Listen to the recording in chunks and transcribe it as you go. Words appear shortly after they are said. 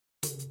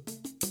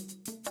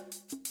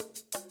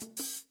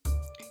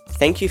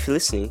Thank you for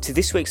listening to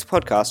this week's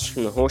podcast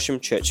from the Horsham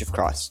Church of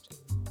Christ.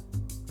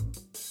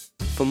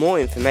 For more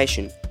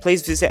information,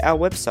 please visit our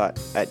website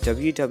at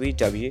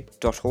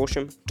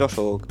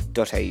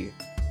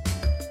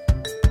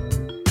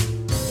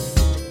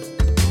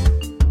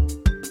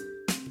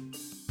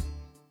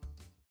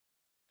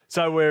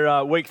So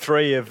we're week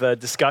 3 of the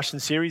discussion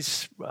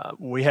series.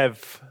 We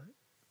have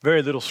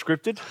very little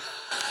scripted.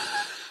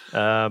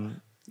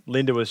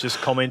 Linda was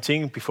just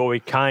commenting before we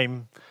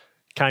came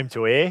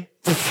to air.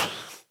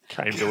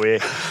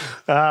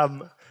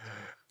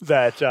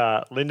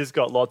 That Linda's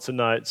got lots of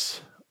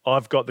notes.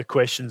 I've got the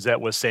questions that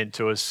were sent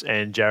to us,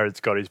 and Jared's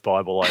got his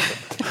Bible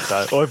open.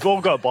 So we've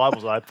all got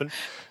Bibles open.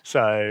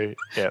 So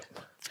yeah,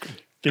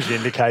 gives you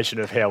an indication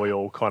of how we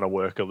all kind of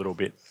work a little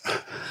bit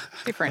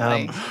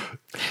differently.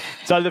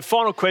 So the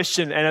final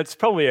question, and it's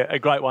probably a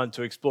great one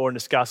to explore and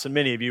discuss, and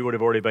many of you would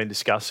have already been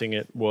discussing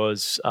it,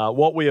 was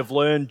what we have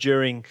learned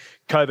during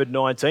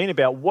COVID-19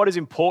 about what is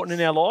important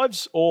in our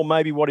lives or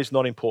maybe what is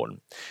not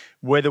important,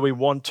 whether we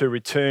want to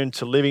return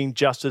to living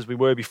just as we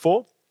were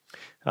before.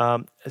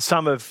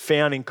 Some have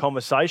found in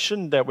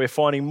conversation that we're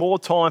finding more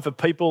time for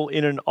people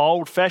in an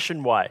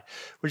old-fashioned way,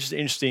 which is an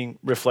interesting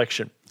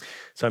reflection.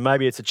 So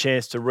maybe it's a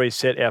chance to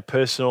reset our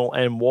personal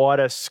and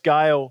wider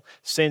scale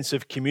sense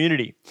of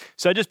community.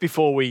 So just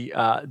before we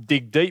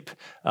dig deep,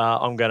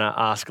 I'm going to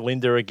ask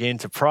Linda again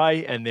to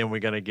pray, and then we're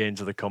going to get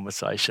into the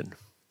conversation.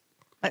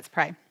 Let's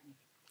pray.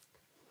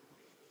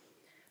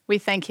 We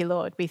thank you,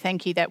 Lord. We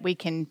thank you that we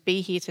can be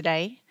here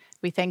today.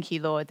 We thank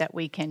you, Lord, that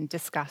we can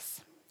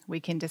discuss. We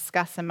can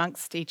discuss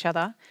amongst each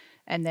other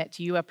and that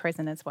you are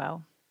present as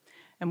well.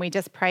 And we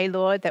just pray,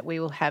 Lord, that we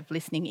will have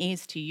listening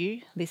ears to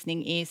you,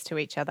 listening ears to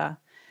each other,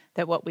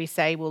 that what we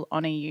say will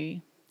honour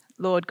you.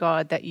 Lord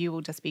God, that you will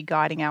just be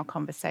guiding our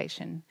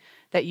conversation,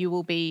 that you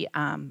will be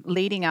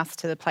leading us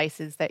to the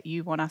places that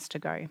you want us to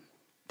go,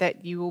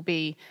 that you will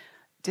be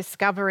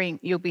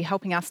you'll be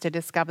helping us to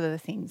discover the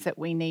things that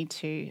we need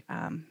to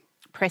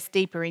press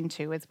deeper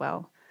into as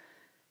well.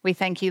 We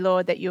thank you,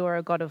 Lord, that you are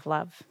a God of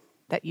love,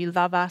 that you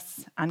love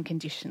us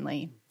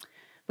unconditionally.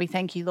 We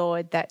thank you,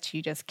 Lord, that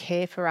you just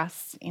care for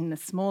us in the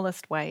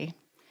smallest way,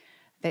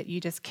 that you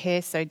just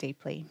care so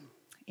deeply.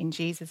 In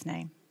Jesus'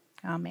 name,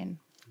 amen.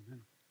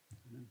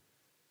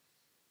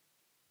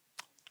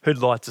 Who'd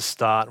like to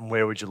start, and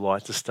where would you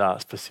like to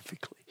start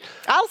specifically?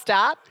 I'll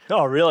start.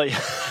 Oh, really?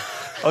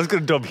 I was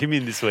going to dob him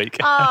in this week.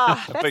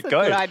 That's but a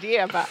good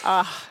idea, but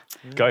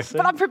go.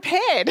 But I'm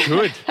prepared.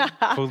 Good.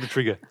 Pull the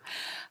trigger.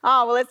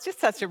 Oh, well, it's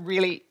just such a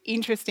really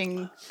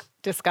interesting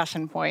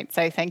discussion point.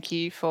 So thank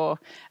you for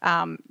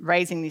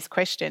raising this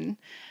question.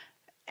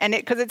 And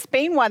because it's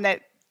been one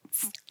that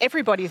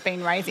everybody's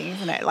been raising,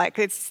 isn't it? Like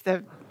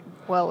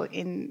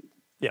in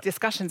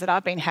discussions that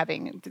I've been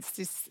having, it's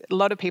just a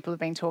lot of people have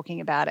been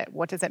talking about it.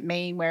 What does it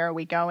mean? Where are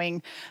we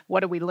going?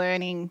 What are we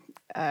learning?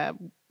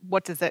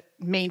 What does it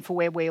mean for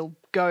where we'll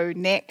go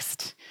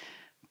next?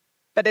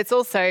 But it's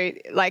also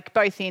like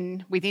both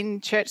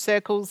within church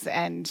circles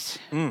and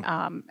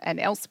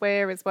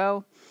elsewhere as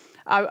well.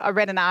 I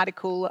read an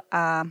article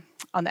on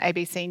the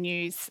ABC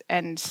News,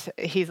 and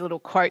here's a little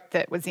quote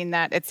that was in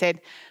that. It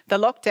said, "The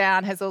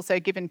lockdown has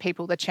also given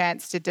people the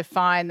chance to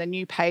define the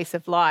new pace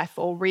of life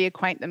or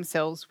reacquaint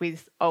themselves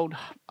with old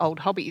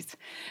hobbies."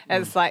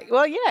 And it's like,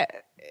 well, yeah.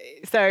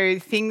 So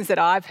things that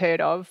I've heard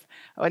of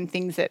and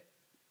things that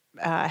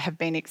have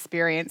been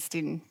experienced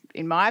in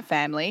my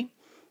family,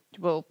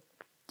 well,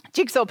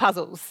 jigsaw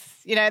puzzles,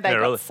 they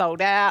got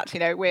sold out.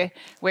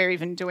 We're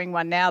even doing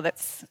one now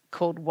that's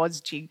called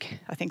WasJig.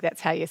 I think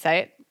that's how you say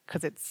it,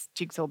 because it's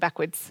jigsaw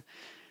backwards.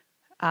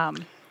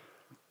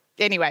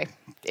 Anyway,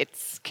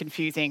 it's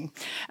confusing.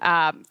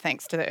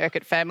 Thanks to the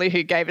Urquhart family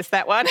who gave us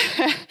that one.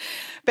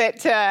 But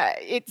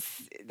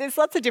there's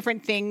lots of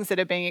different things that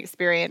are being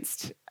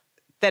experienced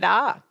that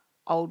are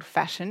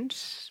old-fashioned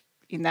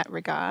in that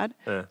regard.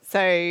 Yeah.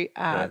 So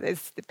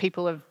there's the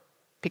people have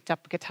picked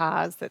up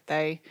guitars that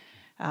they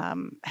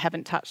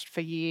haven't touched for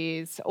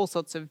years, all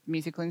sorts of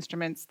musical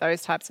instruments,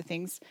 those types of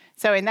things.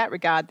 So in that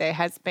regard, there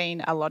has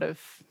been a lot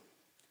of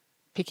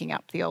picking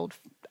up the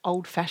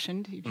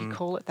old-fashioned, if you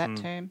call it that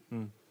term.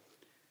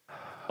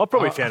 I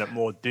probably found it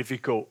more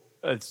difficult.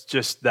 It's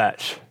just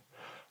that,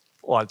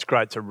 it's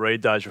great to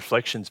read those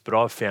reflections, but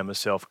I've found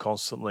myself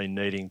constantly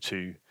needing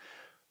to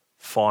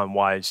find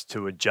ways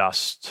to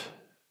adjust,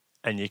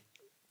 and you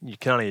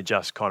can only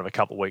adjust kind of a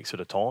couple of weeks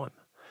at a time.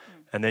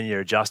 And then you're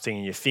adjusting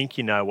and you think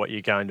you know what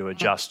you're going to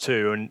adjust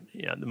to. And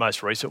the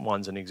most recent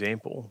one's an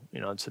example.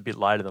 It's a bit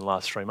later than the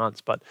last 3 months.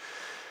 But,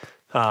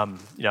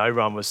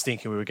 everyone was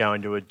thinking we were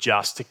going to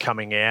adjust to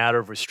coming out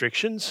of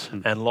restrictions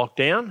and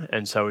lockdown.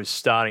 And so we're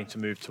starting to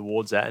move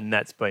towards that, and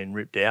that's been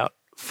ripped out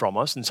from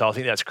us. And so I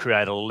think that's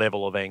created a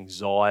level of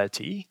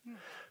anxiety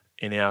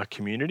in our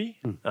community.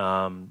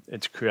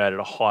 It's created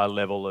a high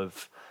level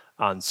of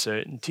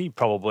uncertainty,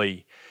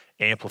 probably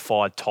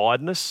amplified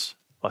tiredness,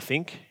 I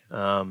think.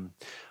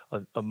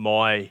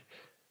 My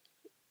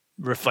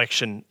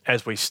reflection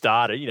as we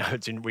started,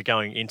 we're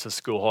going into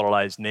school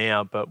holidays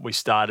now, but we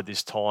started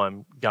this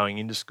time going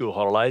into school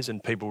holidays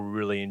and people were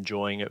really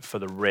enjoying it for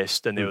the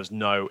rest, and there was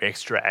no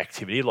extra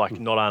activity. Like,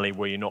 not only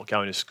were you not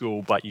going to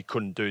school, but you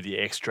couldn't do the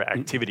extra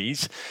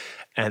activities.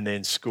 And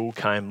then school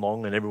came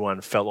along and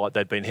everyone felt like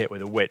they'd been hit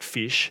with a wet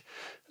fish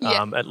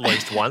at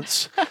least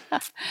once.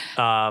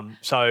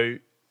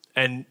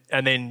 And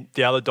then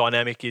the other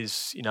dynamic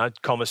is,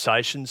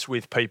 conversations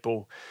with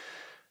people.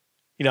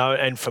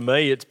 And for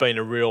me, it's been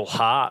a real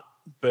heart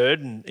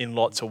burden in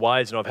lots of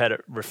ways, and I've had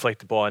it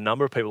reflected by a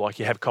number of people. Like,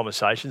 you have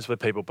conversations with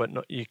people, but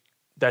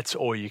that's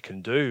all you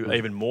can do.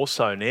 Even more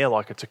so now,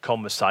 like, it's a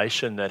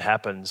conversation that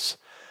happens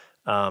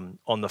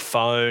on the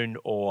phone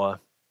or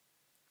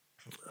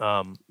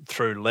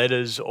through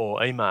letters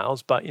or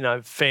emails. But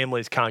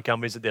families can't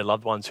come visit their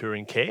loved ones who are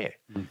in care.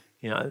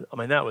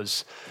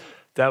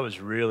 That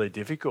was really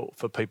difficult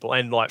for people.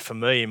 And like for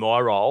me, my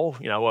role,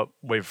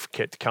 we've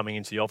kept coming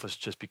into the office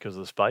just because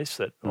of the space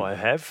that I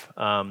have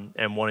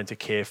and wanting to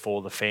care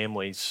for the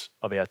families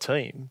of our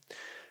team.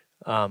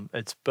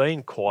 It's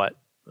been quite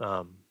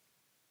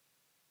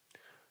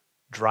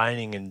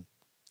draining and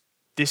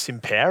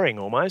disempowering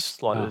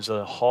almost. Like there's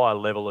a high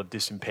level of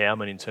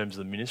disempowerment in terms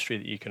of the ministry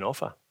that you can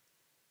offer.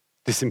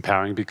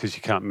 Disempowering because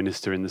you can't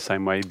minister in the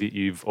same way that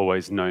you've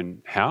always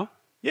known how?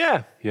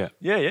 Yeah.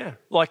 Yeah.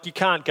 Like, you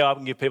can't go up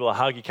and give people a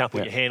hug. You can't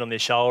put your hand on their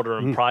shoulder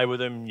and pray with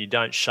them. You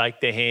don't shake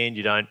their hand.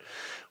 You don't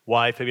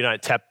wave people. You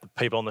don't tap the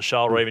people on the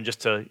shoulder even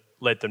just to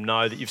let them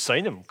know that you've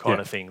seen them, kind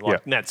of thing.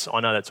 Like, and I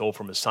know that's all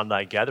from a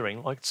Sunday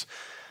gathering. Like,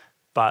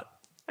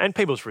 and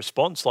people's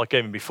response, like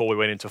even before we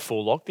went into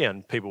full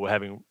lockdown, people were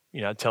having,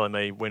 telling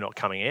me we're not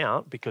coming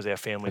out because our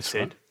family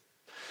said,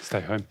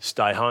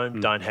 stay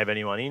home, don't have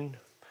anyone in.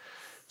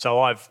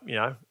 So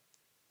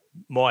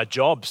my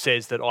job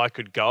says that I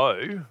could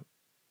go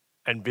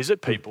and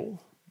visit people,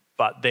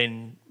 but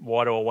then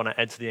why do I want to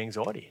add to the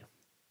anxiety?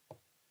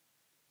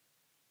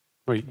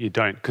 Well, you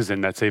don't, because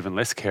then that's even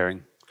less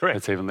caring. Correct.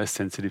 That's even less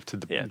sensitive to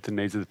the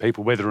needs of the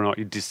people. Whether or not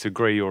you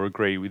disagree or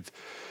agree with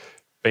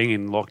being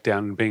in lockdown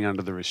and being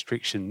under the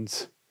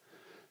restrictions,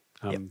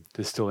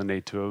 there's still a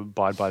need to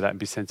abide by that and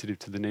be sensitive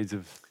to the needs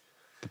of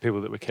the people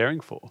that we're caring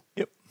for.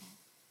 Yep.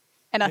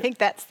 And I think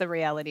that's the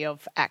reality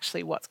of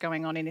actually what's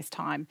going on in this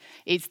time,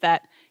 is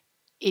that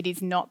it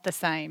is not the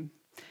same.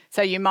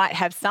 So you might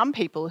have some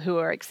people who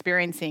are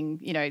experiencing,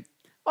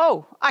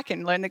 I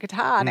can learn the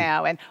guitar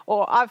now,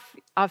 or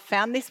I've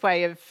found this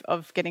way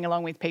of getting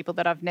along with people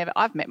that I've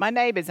met my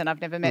neighbours and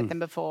I've never met them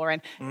before,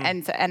 and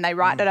they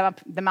write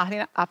them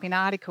up in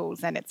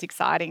articles, and it's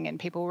exciting, and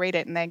people read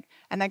it and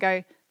they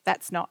go,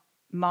 that's not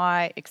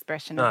my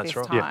expression at this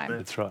time. Yeah,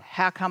 that's right.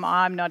 How come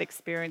I'm not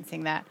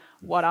experiencing that?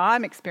 What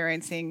I'm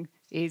experiencing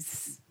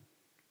is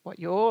what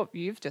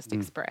you've just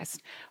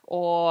expressed,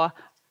 or.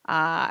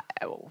 For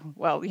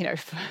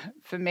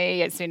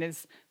me, as soon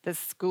as the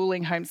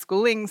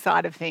homeschooling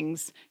side of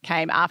things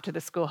came after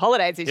the school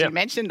holidays, as you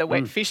mentioned, the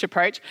wet fish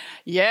approach,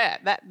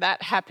 that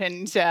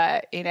happened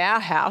in our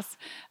house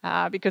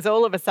because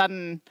all of a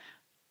sudden,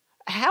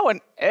 how on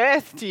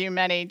earth do you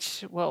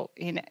manage? Well,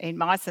 in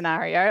my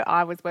scenario,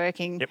 I was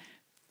working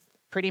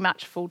pretty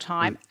much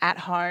full-time at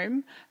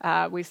home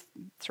with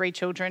 3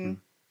 children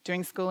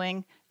doing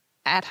schooling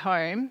at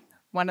home,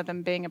 one of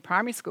them being a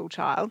primary school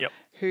child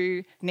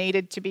who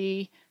needed to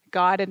be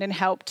guided and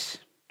helped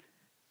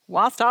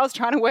whilst I was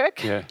trying to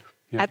work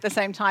at the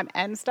same time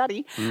and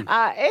study.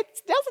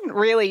 It doesn't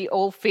really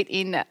all fit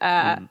in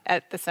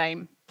at the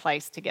same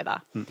place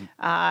together,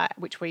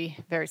 which we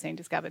very soon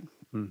discovered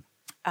in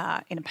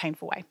a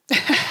painful way.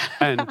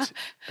 And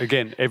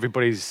again,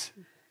 everybody's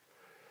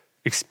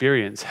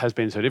experience has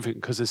been so different,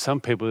 because there's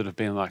some people that have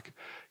been like,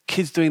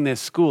 kids doing their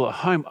school at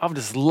home, I've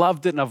just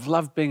loved it, and I've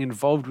loved being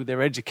involved with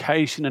their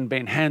education and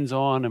being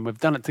hands-on, and we've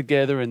done it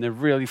together and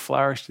they've really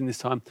flourished in this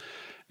time.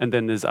 And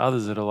then there's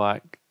others that are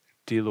like,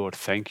 dear Lord,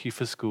 thank you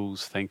for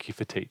schools, thank you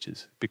for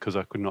teachers, because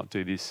I could not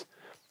do this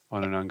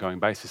on an ongoing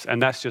basis.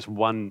 And that's just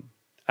one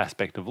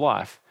aspect of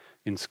life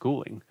in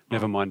schooling,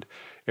 never mind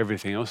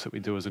everything else that we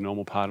do as a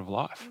normal part of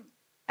life.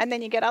 And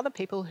then you get other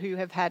people who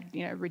have had,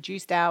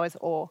 reduced hours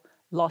or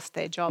lost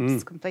their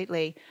jobs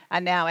completely,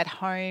 are now at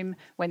home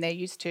when they're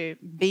used to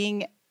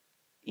being,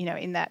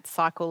 in that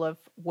cycle of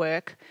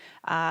work,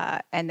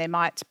 and there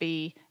might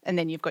be, and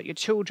then you've got your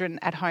children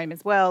at home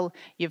as well.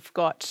 You've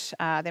got,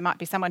 there might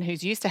be someone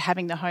who's used to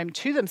having the home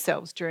to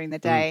themselves during the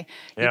day.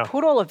 You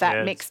put all of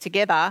that mix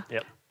together,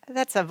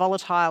 that's a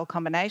volatile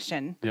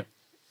combination.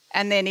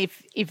 And then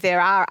if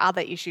there are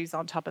other issues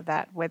on top of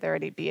that, whether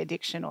it be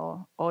addiction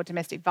or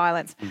domestic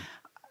violence,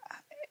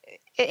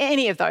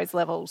 any of those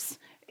levels,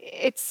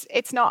 it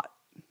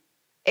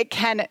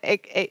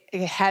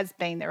has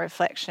been the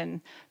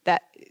reflection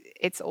that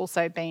it's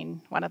also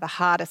been one of the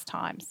hardest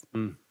times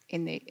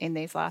in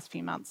these last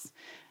few months.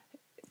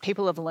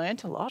 People have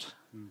learnt a lot.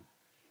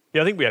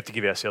 Yeah, I think we have to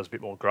give ourselves a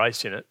bit more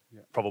grace in it,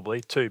 probably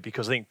too,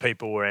 because I think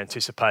people were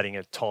anticipating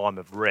a time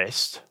of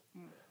rest.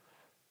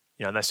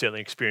 And they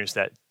certainly experienced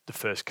that the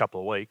first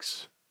couple of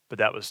weeks, but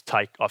that was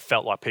I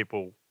felt like it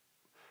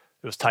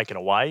was taken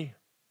away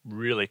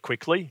really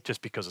quickly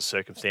just because of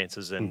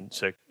circumstances and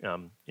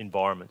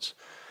environments.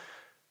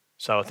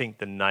 So I think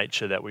the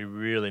nature that we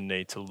really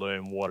need to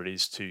learn what it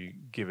is to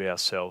give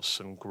ourselves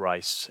some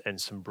grace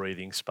and some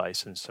breathing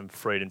space and some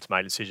freedom to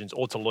make decisions,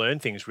 or to learn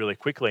things really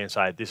quickly and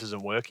say, this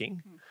isn't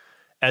working.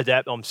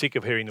 Adapt. I'm sick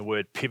of hearing the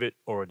word pivot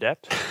or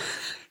adapt.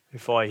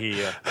 If I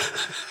hear...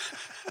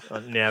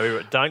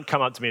 Now, don't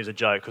come up to me as a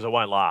joke because I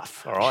won't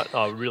laugh, all right?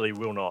 I really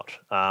will not.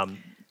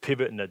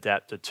 Pivot and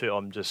adapt are two.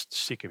 I'm just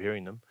sick of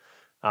hearing them.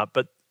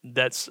 But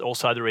that's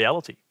also the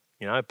reality.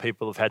 You know,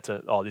 people have had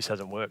to, this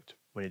hasn't worked.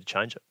 We need to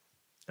change it.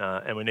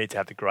 And we need to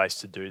have the grace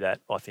to do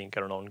that, I think,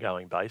 on an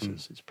ongoing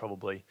basis. It's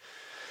probably,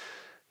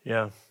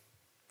 I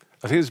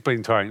think it's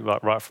been tiring,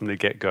 like right from the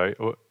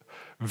get-go.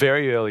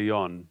 Very early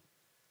on,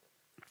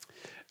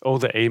 all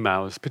the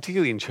emails,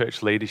 particularly in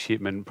church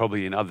leadership and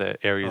probably in other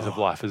areas of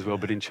life as well,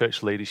 but in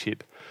church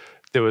leadership,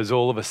 there was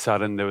all of a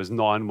sudden, there was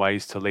 9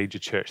 ways to lead your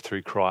church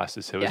through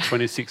crisis. There was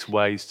 26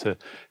 ways to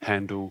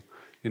handle,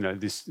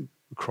 this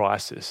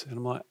crisis. And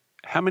I'm like,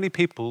 how many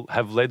people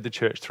have led the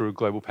church through a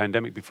global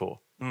pandemic before?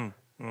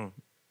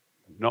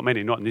 Not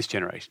many, not in this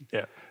generation.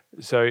 Yeah.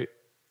 So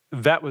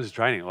that was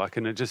draining.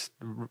 And it just,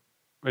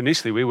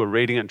 initially we were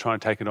reading it and trying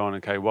to take it on,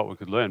 okay, what we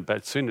could learn.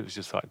 But soon it was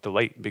just like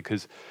delete,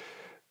 because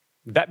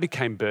that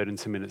became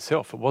burdensome in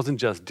itself. It wasn't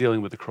just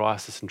dealing with the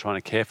crisis and trying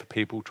to care for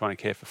people, trying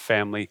to care for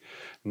family,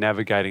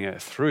 navigating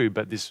it through,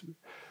 but this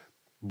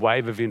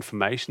wave of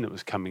information that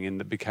was coming in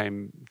that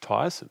became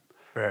tiresome.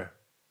 Yeah.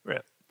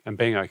 And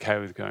being okay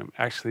with going,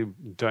 actually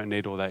don't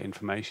need all that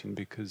information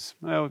because,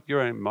 might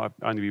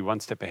only be one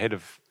step ahead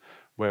of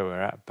where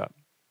we're at, but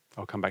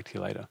I'll come back to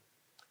you later.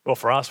 Well,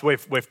 for us,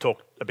 we've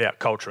talked about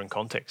culture and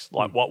context,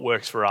 like what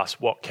works for us,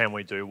 what can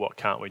we do, what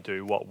can't we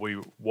do,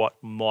 what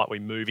might we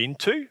move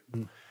into.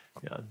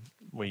 I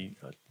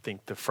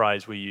think the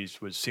phrase we used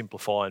was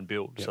simplify and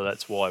build. Yep. So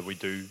that's why we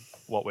do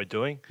what we're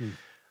doing.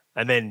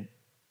 And then,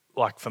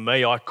 like for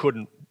me, I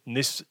couldn't. And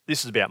this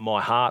is about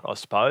my heart, I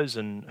suppose,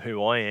 and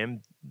who I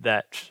am.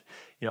 That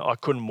I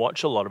couldn't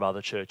watch a lot of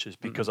other churches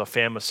because I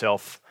found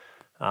myself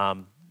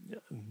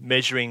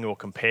measuring or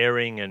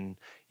comparing, and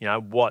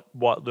what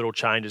little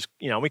changes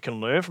we can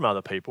learn from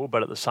other people,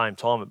 but at the same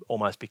time, it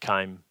almost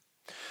became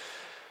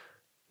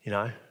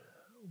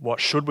what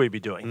should we be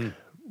doing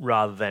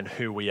rather than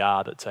who we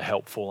are that's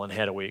helpful, and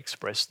how do we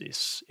express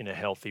this in a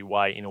healthy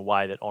way, in a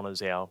way that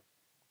honours our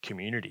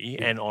community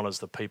and honours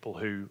the people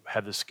who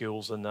have the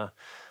skills and the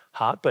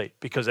heartbeat.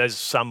 Because as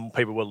some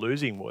people were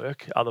losing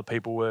work, other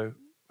people were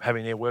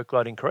having their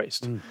workload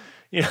increased.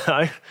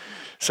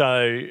 So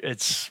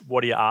it's,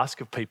 what do you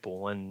ask of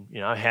people, and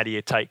how do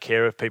you take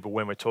care of people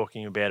when we're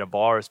talking about a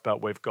virus,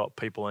 but we've got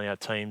people in our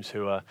teams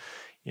who are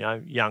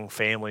young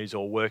families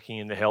or working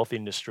in the health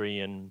industry.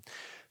 And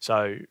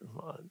so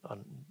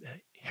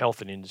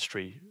health and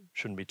industry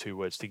shouldn't be two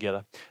words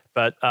together,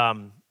 but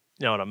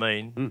you know what I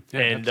mean.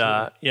 And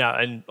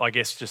and I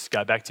guess just to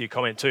go back to your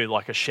comment too,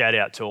 like a shout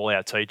out to all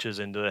our teachers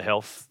and to the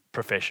health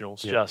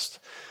professionals. Just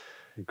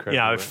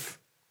incredible,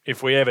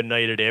 if we ever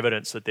needed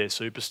evidence that they're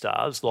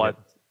superstars, like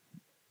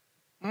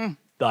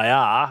they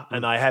are,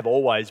 and they have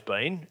always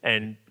been,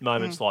 and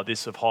moments like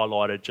this have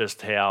highlighted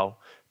just how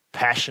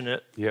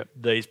passionate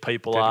these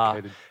people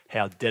are,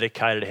 how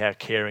dedicated, how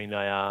caring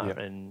they are,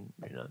 and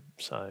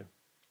so.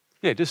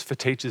 Yeah, just for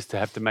teachers to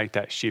have to make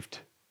that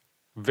shift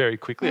very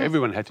quickly.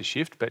 Everyone had to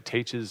shift, but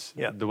teachers,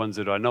 the ones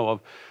that I know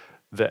of,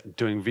 that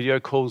doing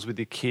video calls with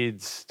your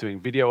kids, doing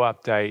video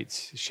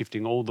updates,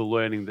 shifting all the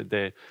learning that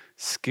they're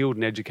skilled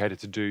and educated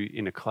to do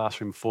in a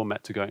classroom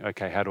format to going,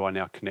 okay, how do I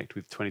now connect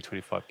with 20,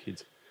 25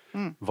 kids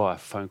via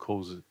phone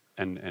calls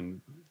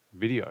and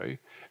video,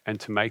 and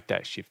to make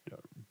that shift.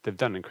 They've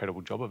done an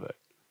incredible job of it.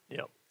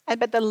 Yeah.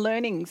 But the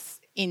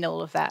learnings in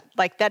all of that,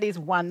 like that is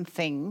one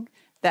thing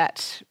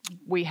that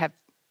we have.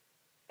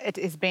 It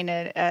has been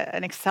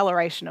an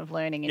acceleration of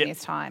learning in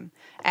this time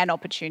and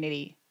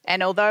opportunity.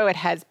 And although it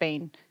has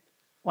been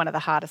one of the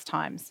hardest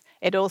times,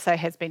 it also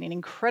has been an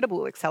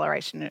incredible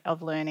acceleration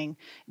of learning,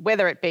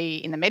 whether it be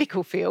in the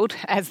medical field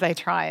as they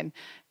try and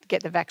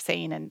get the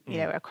vaccine and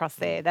across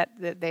there, that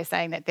they're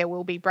saying that there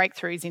will be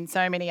breakthroughs in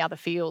so many other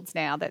fields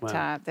now that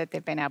that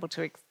they've been able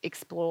to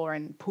explore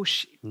and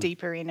push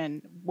deeper in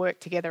and work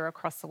together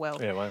across the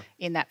world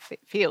in that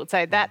field.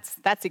 So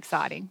that's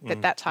exciting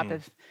that type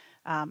of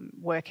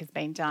work has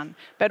been done,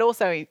 but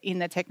also in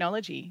the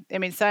technology. I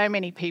mean, so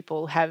many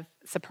people have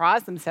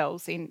surprised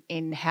themselves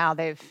in how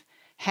they've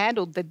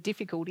handled the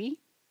difficulty.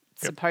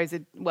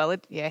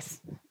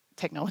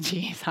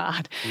 Technology is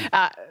hard,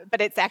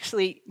 but it's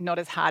actually not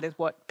as hard as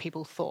what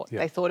people thought.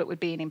 They thought it would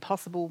be an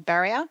impossible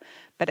barrier,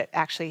 but it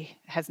actually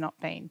has not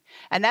been.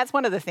 And that's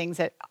one of the things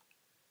that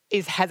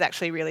has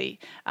actually really,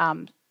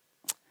 I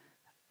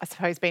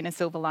suppose, been a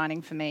silver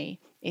lining for me.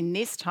 In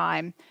this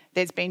time,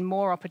 there's been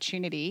more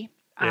opportunity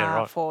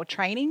for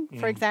training,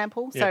 for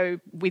example. So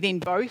within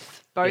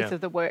both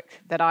of the work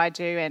that I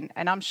do, and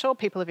I'm sure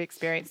people have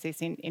experienced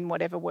this in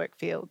whatever work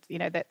field,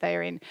 that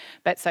they're in.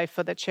 But so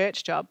for the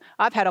church job,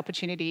 I've had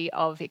opportunity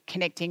of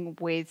connecting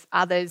with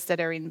others that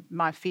are in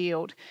my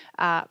field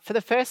for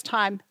the first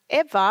time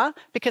ever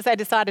because they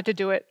decided to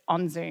do it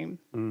on Zoom.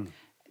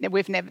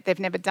 They've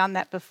never done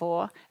that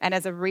before. And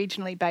as a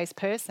regionally based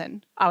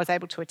person, I was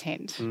able to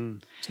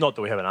attend. It's not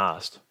that we haven't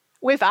asked.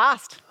 We've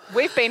asked.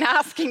 We've been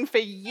asking for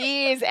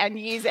years and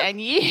years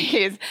and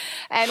years.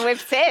 And we've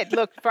said,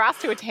 look, for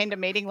us to attend a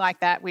meeting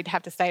like that, we'd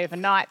have to stay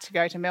overnight to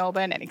go to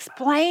Melbourne, and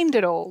explained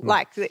it all.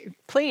 Like,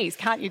 please,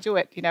 can't you do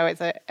it,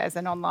 as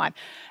an online?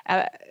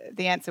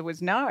 The answer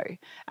was no.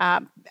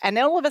 And then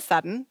all of a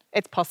sudden,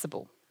 it's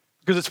possible.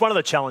 Because it's one of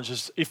the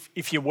challenges,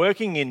 if you're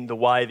working in the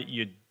way that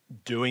you're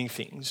doing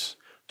things,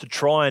 to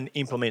try and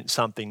implement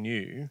something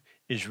new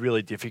is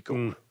really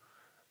difficult.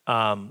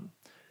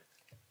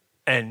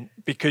 And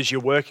because you're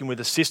working with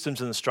the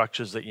systems and the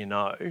structures that you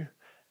know,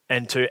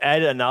 and to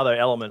add another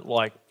element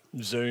like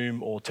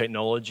Zoom or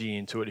technology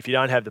into it, if you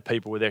don't have the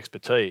people with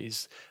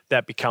expertise,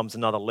 that becomes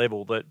another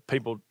level that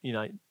people,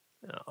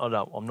 I'm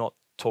not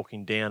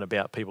talking down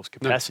about people's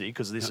capacity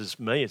because this is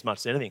me as much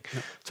as anything.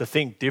 To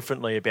think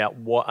differently about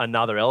what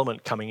another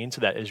element coming into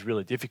that is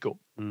really difficult.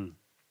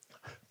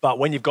 But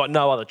when you've got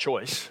no other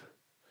choice,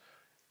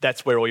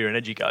 that's where all your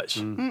energy goes.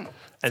 And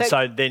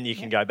so then you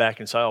can go back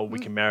and say, we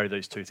can marry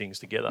these two things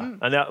together.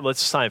 And that's the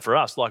same for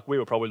us. Like, we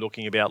were probably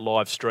looking about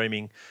live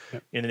streaming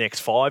in the next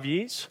 5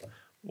 years.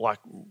 Like,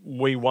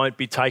 we won't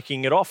be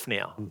taking it off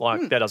now.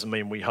 Like, that doesn't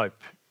mean we hope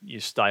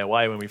you stay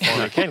away when we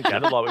finally can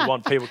gather. Like, we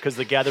want people, because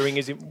the gathering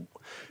is,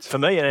 for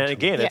me, and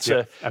again,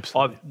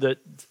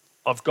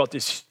 I've got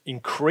this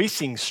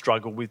increasing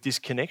struggle with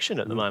disconnection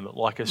at the moment.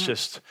 Like, it's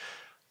just,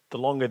 the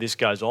longer this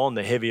goes on,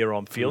 the heavier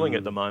I'm feeling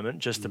at the moment,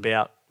 just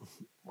about,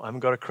 I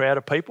haven't got a crowd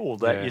of people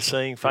that you're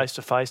seeing face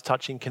to face,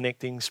 touching,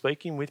 connecting,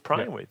 speaking with,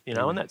 praying with,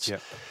 and that's...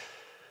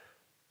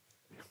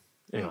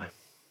 Anyway,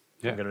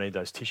 I'm going to need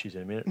those tissues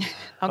in a minute.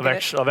 I've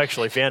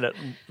actually found it,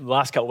 the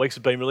last couple of weeks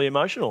have been really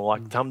emotional.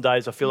 Like, some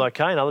days I feel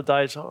okay, and other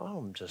days,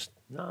 I'm just,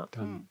 no.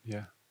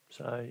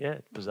 So,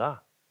 it's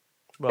bizarre.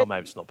 Well,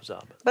 maybe it's not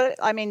bizarre. But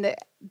I mean,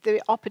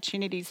 the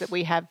opportunities that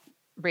we have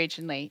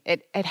regionally,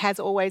 it has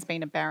always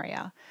been a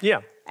barrier.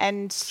 Yeah.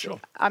 And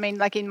I mean,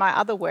 like in my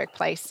other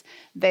workplace,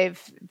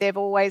 they've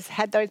always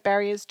had those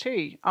barriers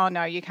too. Oh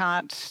no, you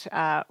can't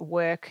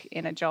work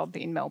in a job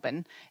in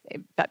Melbourne,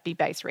 but be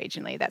based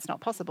regionally. That's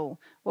not possible.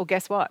 Well,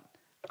 guess what?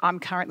 I'm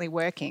currently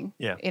working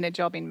in a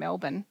job in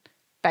Melbourne,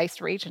 based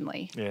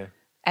regionally. Yeah.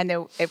 And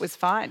it was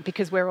fine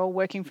because we're all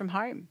working from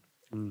home.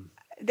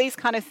 These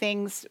kind of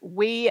things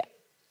we,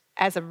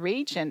 as a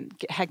region,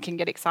 can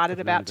get excited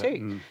about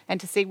too, and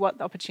to see what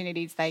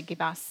opportunities they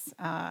give us.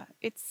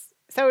 It's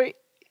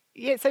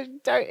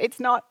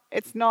not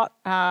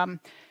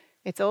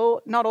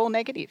all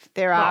negative.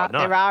 There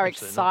are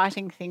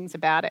exciting things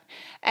about it,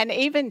 and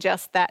even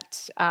just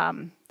that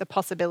the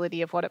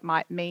possibility of what it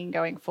might mean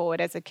going forward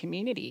as a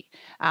community.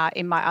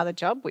 In my other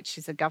job, which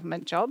is a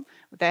government job,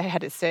 they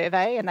had a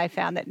survey and they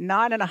found that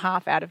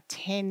 9.5 out of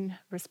 10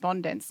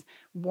 respondents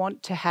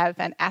want to have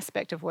an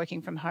aspect of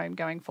working from home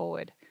going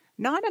forward.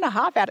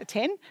 9.5 out of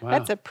 10. Wow.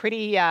 That's a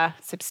pretty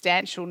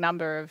substantial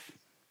number of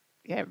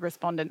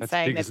respondents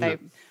saying that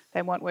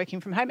they want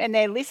working from home, and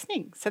they're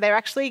listening. So they're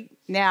actually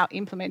now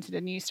implemented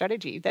a new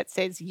strategy that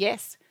says,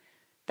 yes,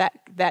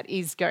 that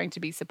is going to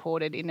be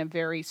supported in a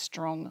very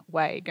strong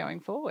way going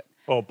forward.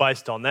 Well,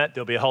 based on that,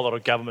 there'll be a whole lot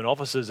of government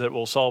offices that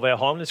will solve our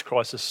homeless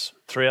crisis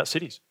throughout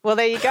cities. Well,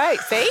 there you go.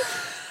 See?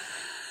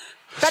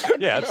 But,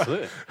 yeah,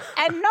 absolutely.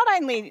 And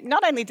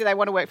not only do they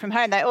want to work from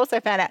home, they also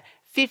found out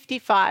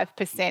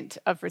 55%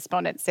 of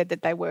respondents said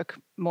that they work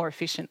more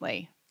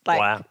efficiently.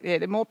 Wow. Yeah,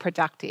 they're more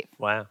productive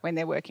when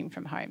they're working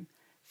from home.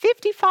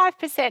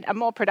 55% are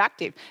more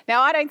productive.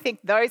 Now, I don't think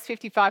those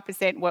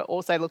 55% were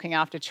also looking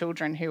after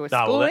children who were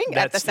schooling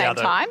at the same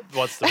time.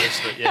 What's the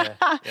rest of it? Yeah.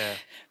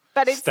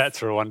 But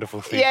stats are a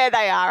wonderful thing. Yeah,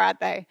 they are, aren't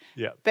they?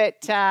 Yeah.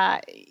 But,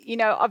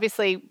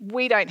 obviously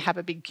we don't have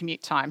a big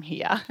commute time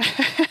here.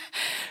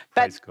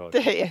 Praise God.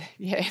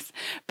 Yes.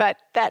 But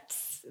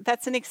that's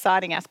an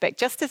exciting aspect,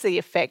 just as the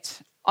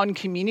effect on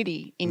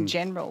community in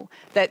general,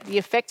 that the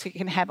effect it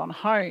can have on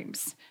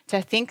homes,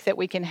 to think that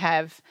we can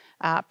have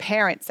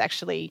parents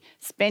actually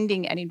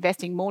spending and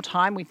investing more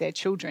time with their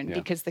children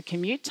because the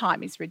commute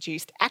time is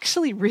reduced,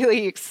 actually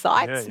really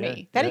excites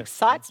me. That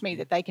excites me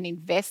that they can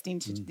invest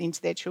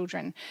into their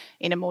children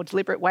in a more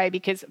deliberate way,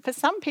 because for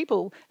some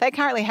people, they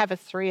currently have a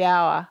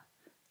 3-hour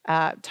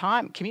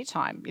commute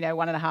time,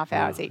 1.5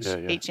 hours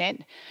each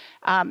end.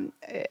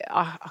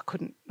 I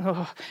couldn't.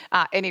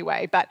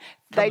 Anyway, but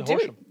they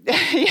do.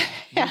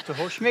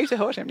 Move to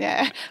Horsham.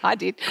 Yeah, I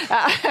did.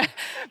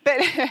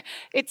 But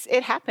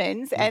it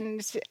happens,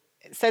 and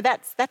so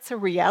that's a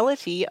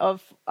reality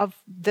of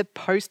the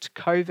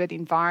post-COVID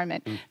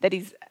environment. That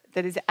is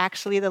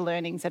actually the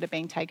learnings that are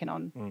being taken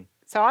on.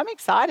 So I'm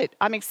excited.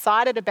 I'm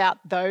excited about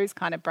those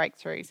kind of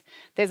breakthroughs.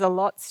 There's a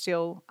lot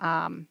still.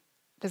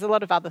 There's a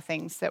lot of other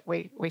things that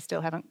we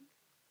still haven't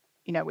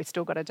we've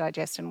still got to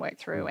digest and work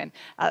through, and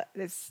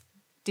there's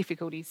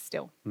difficulties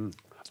still.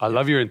 I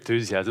love your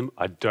enthusiasm.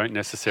 I don't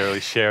necessarily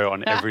share it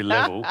on every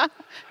level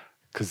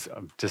because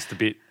I'm just a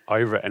bit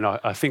over it. And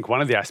I think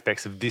one of the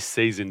aspects of this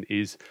season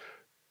is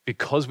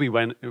because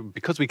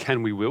we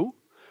can, we will.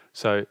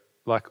 So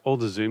like all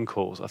the Zoom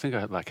calls, I think I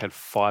had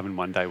 5 in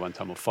one day one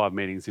time, or 5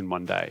 meetings in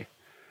one day.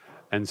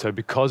 And so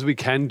because we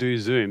can do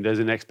Zoom, there's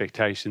an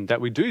expectation that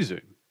we do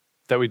Zoom,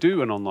 that we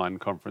do an online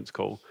conference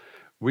call,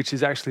 which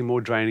is actually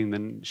more draining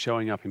than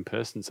showing up in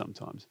person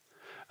sometimes.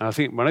 And I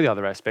think one of the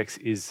other aspects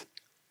is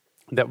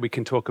that we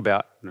can talk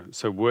about,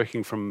 so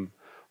working from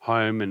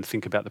home and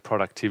think about the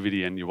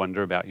productivity, and you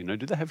wonder about, do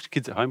they have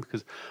kids at home?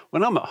 Because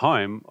when I'm at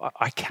home,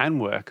 I can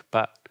work,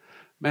 but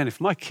man,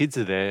 if my kids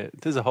are there,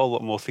 there's a whole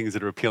lot more things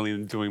that are appealing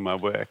than doing my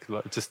work,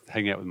 like just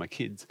hanging out with my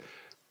kids.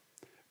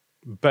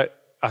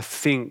 But I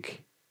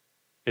think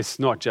it's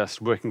not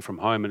just working from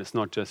home and it's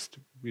not just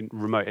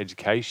remote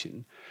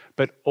education,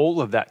 but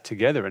all of that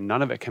together, and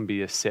none of it can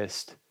be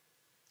assessed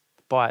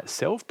by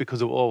itself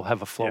because it will all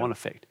have a flow-on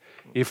effect.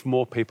 If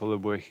more people are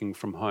working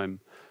from home,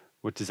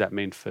 what does that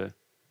mean for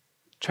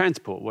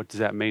transport? What does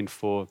that mean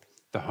for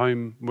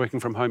the working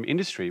from home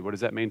industry? What does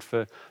that mean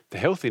for the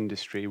health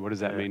industry? What does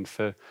that mean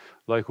for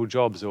local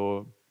jobs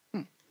or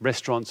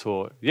restaurants?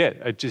 Or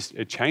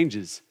it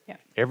changes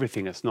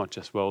everything. It's not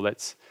just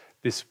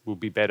this will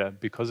be better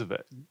because of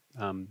it,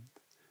 and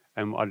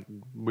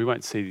we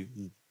won't see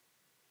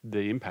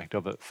the impact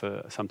of it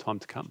for some time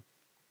to come.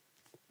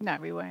 No,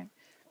 we won't.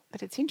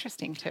 But it's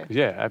interesting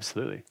to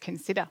absolutely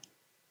consider.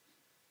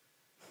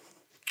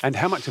 And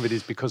how much of it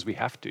is because we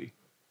have to?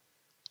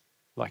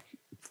 Like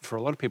for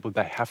a lot of people,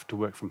 they have to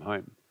work from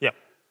home. Yeah.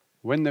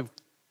 When they've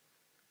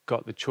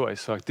got the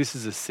choice, like this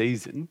is a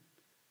season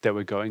that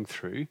we're going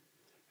through,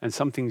 and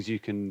some things you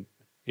can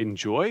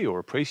enjoy or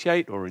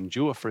appreciate or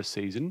endure for a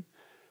season,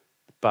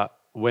 but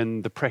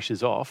when the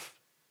pressure's off,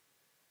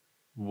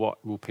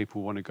 what will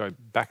people want to go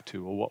back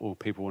to, or what will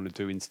people want to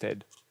do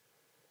instead?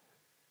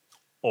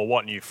 Or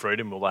what new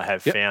freedom will they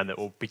have found that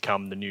will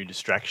become the new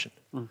distraction?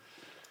 And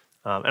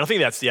I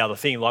think that's the other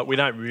thing. Like, we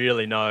don't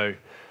really know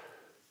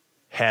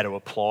how to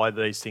apply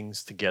these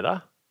things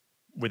together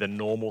with a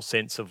normal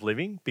sense of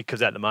living,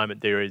 because at the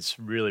moment there is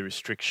really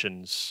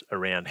restrictions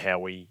around how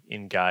we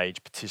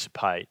engage,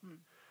 participate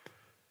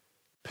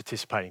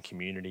in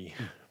community,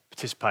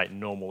 participate in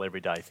normal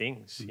everyday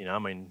things.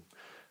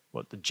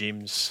 The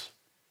gyms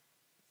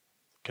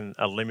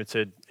are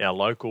limited. Our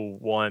local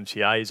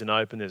YMCA isn't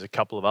open. There's a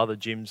couple of other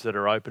gyms that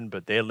are open,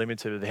 but they're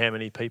limited with how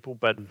many people.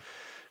 But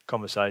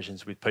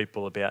conversations with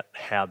people about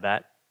how they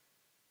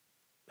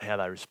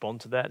respond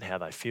to that, how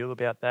they feel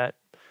about that.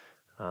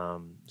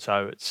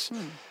 So it's,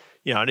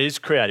 it is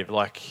creative.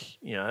 Like,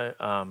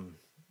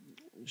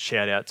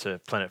 shout out to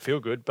Planet Feel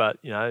Good, but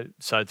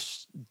so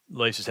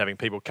Lisa's having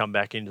people come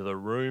back into the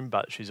room,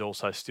 but she's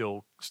also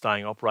still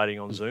operating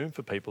on Zoom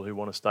for people who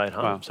want to stay at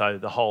home. Wow. So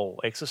the whole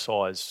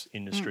exercise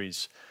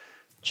industry's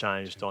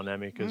changed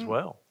dynamic as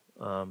well.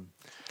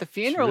 The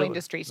funeral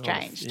industry's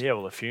changed. Yeah,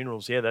 well, the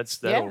funerals,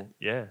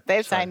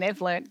 They're saying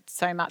they've learnt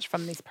so much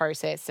from this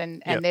process,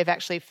 and they've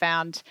actually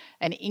found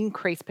an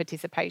increased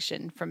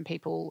participation from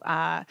people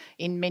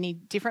in many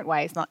different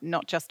ways,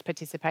 not just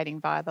participating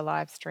via the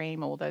live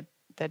stream or the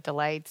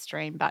delayed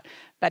stream, but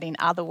in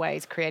other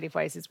ways, creative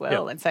ways as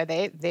well. And so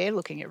they're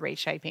looking at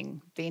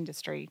reshaping the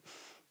industry.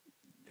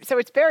 So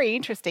it's very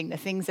interesting, the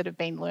things that have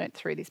been learnt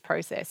through this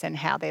process and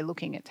how they're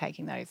looking at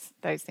taking those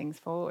things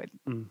forward.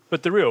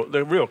 But the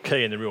real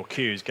key and the real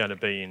cue is going to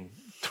be in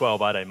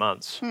 12, 18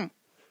 months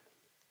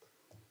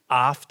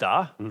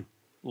after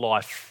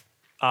life,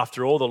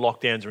 after all the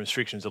lockdowns and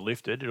restrictions are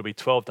lifted. It'll be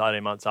 12 to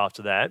 18 months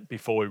after that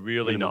before we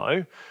really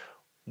know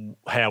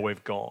how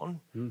we've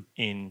gone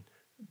in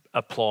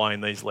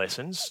applying these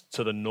lessons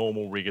to the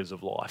normal rigours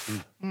of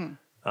life.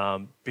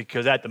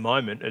 Because at the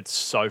moment it's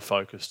so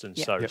focused and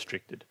so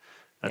restricted,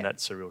 and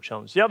that's a real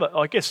challenge. The other,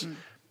 I guess,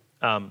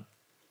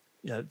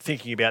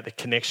 thinking about the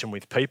connection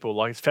with people,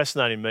 like, it's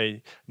fascinating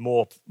me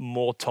more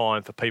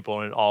time for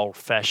people in an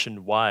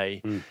old-fashioned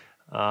way.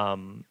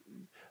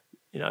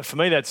 For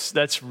me,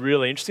 that's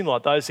really interesting.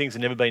 Like, those things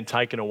have never been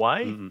taken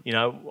away.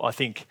 I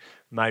think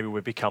maybe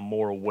we've become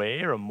more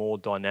aware and more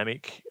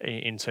dynamic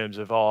in terms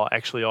of,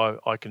 actually,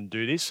 I can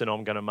do this and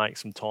I'm going to make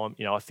some time.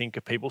 I think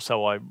of people,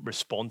 so I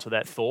respond to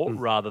that thought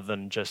rather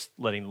than just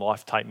letting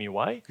life take me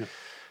away.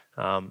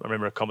 I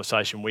remember a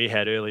conversation we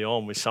had early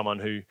on with someone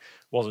who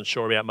wasn't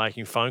sure about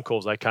making phone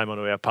calls. They came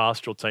onto our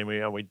pastoral team.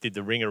 We did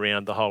the ring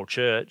around the whole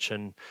church,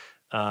 and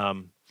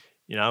and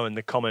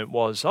the comment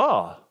was,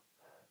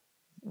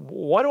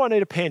 why do I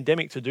need a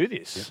pandemic to do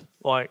this?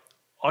 Like,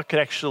 I could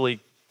actually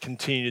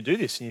continue to do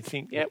this. And you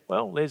think,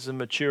 there's a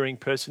maturing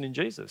person in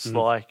Jesus.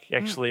 Like,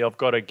 actually, I've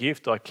got a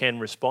gift. I can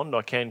respond.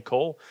 I can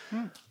call.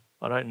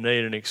 I don't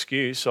need an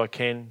excuse. I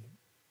can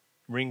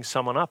ring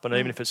someone up, and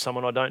even if it's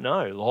someone I don't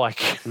know,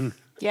 like... And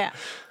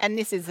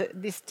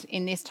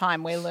in this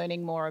time, we're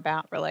learning more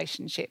about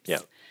relationships.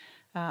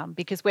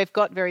 Because we've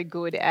got very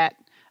good at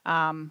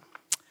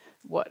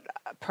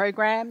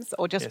programs,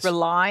 or just Yes.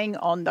 relying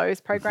on those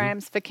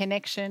programs for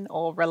connection,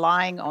 or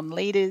relying on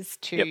leaders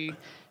to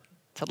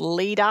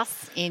lead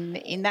us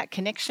in that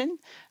connection.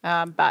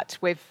 But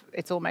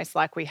it's almost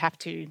like we have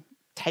to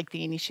take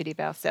the initiative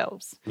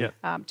ourselves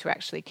to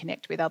actually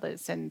connect with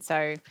others. And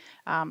so,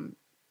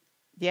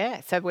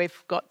 so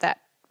we've got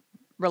that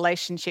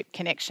relationship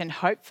connection,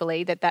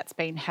 hopefully, that's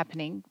been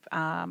happening.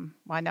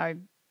 I know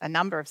a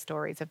number of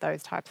stories of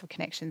those types of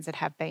connections that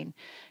have been.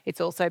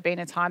 It's also been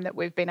a time that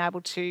we've been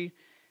able to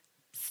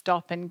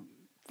stop and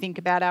think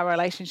about our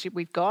relationship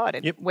with God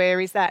and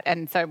where is that?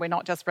 And so we're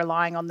not just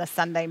relying on the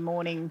Sunday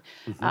morning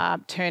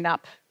turn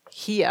up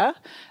here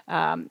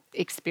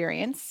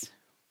experience.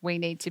 We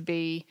need to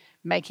be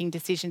making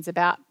decisions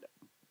about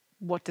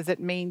what does it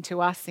mean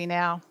to us in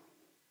our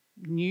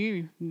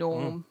new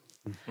norm,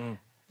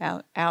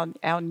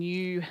 our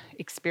new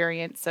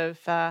experience of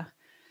our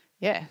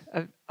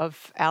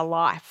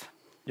life.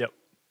 Yep.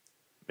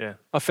 Yeah.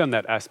 I found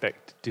that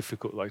aspect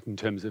difficult, like in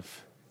terms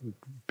of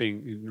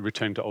being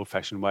returned to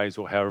old-fashioned ways,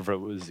 or however it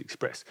was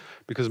expressed,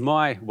 because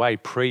my way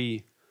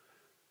pre-COVID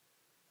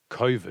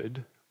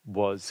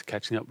was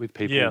catching up with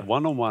people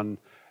one-on-one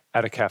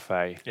at a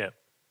cafe,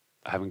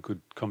 having good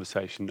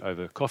conversation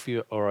over coffee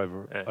or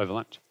over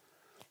lunch.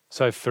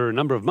 So for a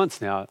number of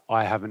months now,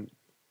 I haven't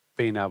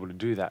been able to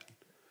do that.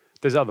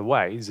 There's other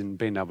ways and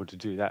being able to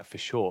do that for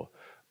sure,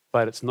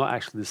 but it's not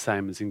actually the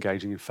same as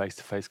engaging in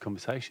face-to-face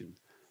conversation.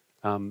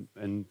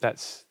 And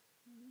that's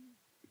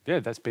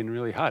been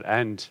really hard.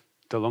 And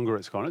the longer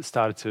it's gone, it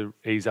started to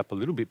ease up a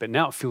little bit, but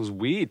now it feels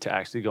weird to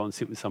actually go and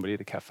sit with somebody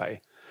at a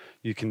cafe.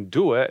 You can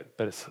do it,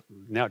 but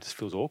now it just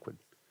feels awkward.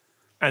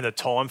 And the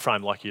time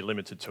frame, like you're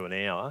limited to an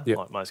hour. Yep.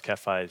 Like most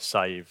cafes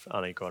say you've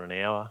only got an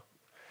hour.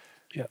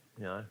 Yeah.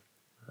 You know,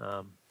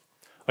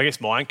 I guess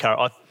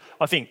I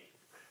think,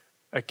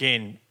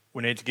 again,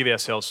 we need to give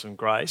ourselves some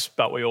grace,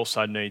 but we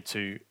also need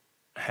to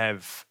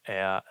have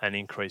an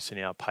increase in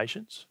our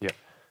patience. Yeah.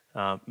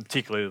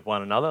 Particularly with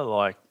one another,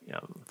 like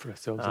for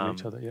ourselves and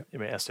each other. Yeah. I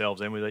mean, ourselves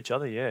and with each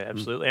other. Yeah,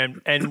 absolutely.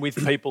 And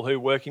with people who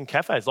work in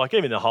cafes, like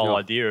even the whole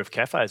idea of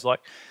cafes,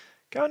 like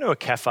going to a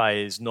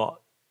cafe is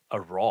not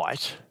a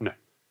right. No.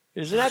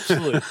 It's an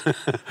absolute.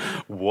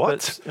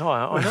 What?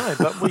 I know,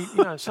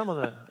 but some of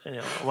the,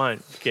 I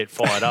won't get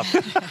fired up.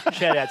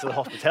 Shout out to the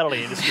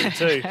hospitality industry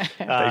too.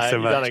 Thanks so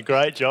you've much. done a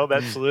great job,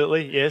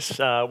 absolutely. Yes,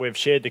 we've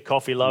shared the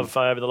coffee love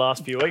over the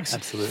last few weeks.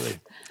 Absolutely.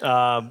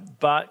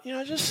 But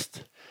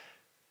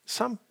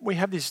we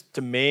have this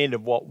demand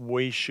of what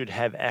we should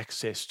have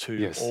access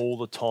to all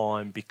the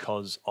time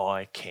because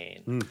I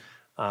can.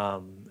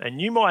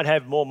 And you might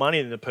have more money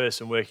than the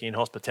person working in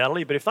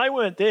hospitality, but if they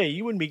weren't there,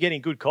 you wouldn't be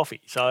getting good coffee.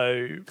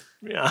 So,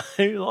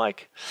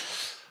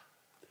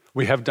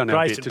 we have done our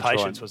grace bit and to try.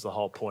 patience was the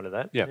whole point of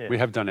that. Yeah, we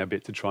have done our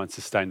bit to try and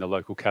sustain the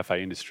local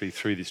cafe industry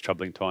through this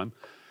troubling time.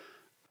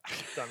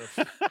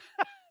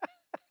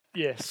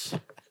 Yes.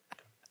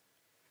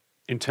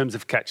 In terms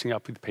of catching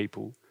up with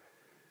people,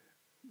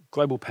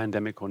 global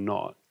pandemic or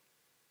not,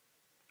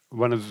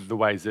 one of the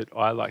ways that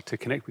I like to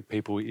connect with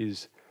people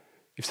is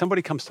if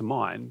somebody comes to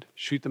mind,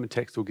 shoot them a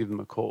text or give them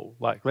a call.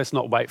 Like, let's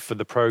not wait for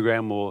the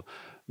program or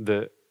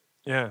the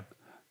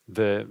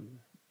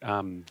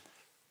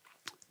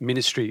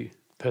ministry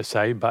per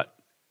se, but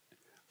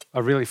I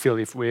really feel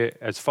if we're,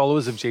 as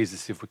followers of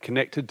Jesus, if we're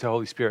connected to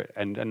Holy Spirit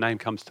and a name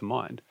comes to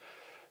mind,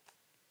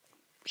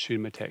 shoot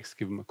them a text,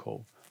 give them a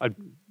call. I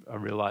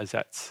realise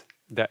that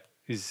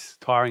is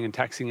tiring and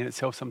taxing in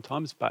itself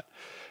sometimes, but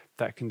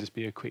that can just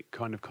be a quick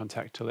kind of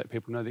contact to let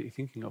people know that you're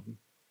thinking of them.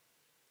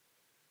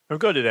 We've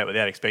got to do that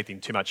without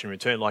expecting too much in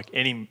return. Like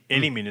any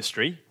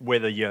ministry,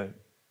 whether you're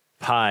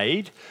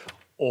paid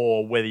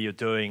or whether you're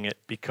doing it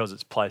because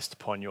it's placed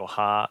upon your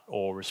heart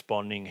or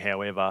responding,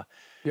 however,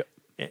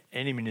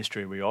 any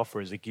ministry we offer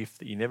is a gift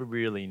that you never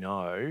really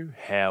know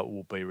how it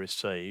will be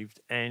received,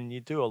 and you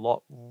do a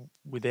lot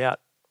without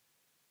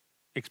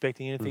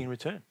expecting anything in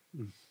return.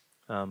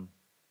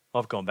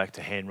 I've gone back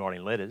to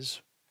handwriting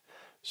letters.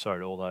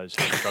 Sorry to all those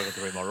who struggle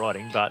to read my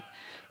writing, but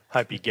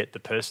hope you get the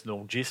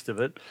personal gist of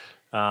it.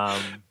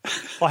 I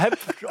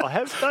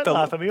have. Don't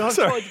laugh at me. I'm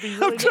trying to be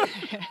really good.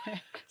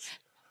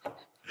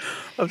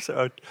 I'm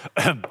sorry.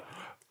 I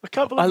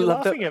can't believe you're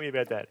laughing at me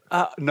about that.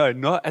 No,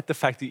 not at the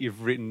fact that you've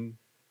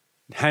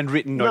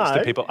handwritten notes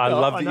to people. I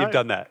love that you've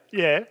done that.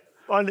 Yeah.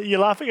 You're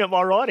laughing at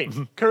my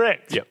writing.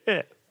 Correct. Yep.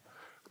 Yeah.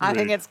 I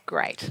think it's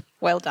great.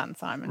 Well done,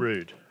 Simon.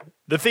 Rude.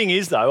 The thing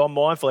is, though, I'm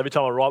mindful every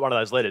time I write one of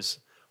those letters,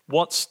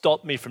 what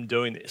stopped me from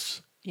doing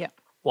this? Yeah.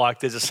 Like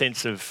there's a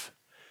sense of,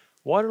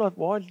 why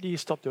did you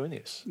stop doing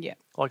this? Yeah.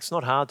 Like it's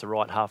not hard to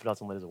write half a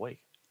dozen letters a week.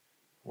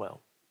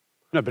 Well.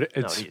 No, but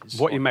it's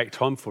what you make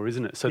time for,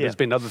 isn't it? So there's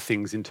been other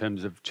things in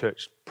terms of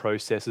church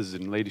processes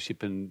and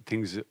leadership and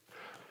things that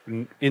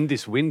in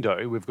this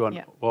window we've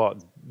gone,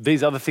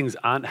 these other things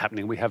aren't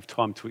happening. We have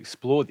time to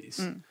explore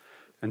this.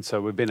 And so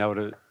we've been able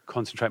to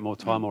concentrate more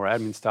time, or our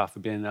admin staff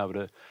have been able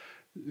to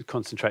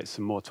concentrate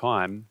some more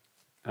time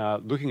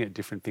looking at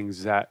different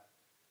things that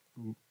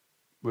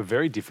were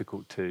very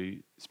difficult to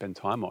spend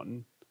time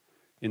on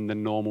in the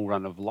normal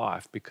run of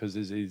life because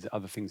there's these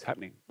other things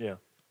happening. Yeah.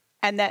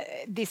 And that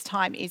this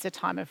time is a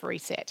time of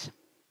reset.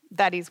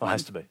 That is It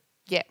has to be.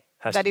 Yeah,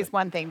 Has that to is be.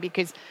 one thing,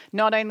 because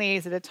not only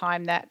is it a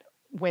time that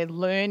we're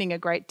learning a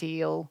great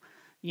deal,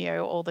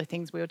 all the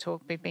things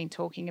we've been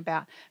talking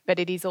about, but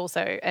it is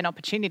also an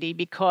opportunity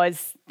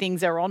because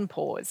things are on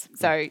pause.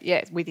 So,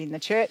 within the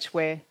church,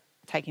 we're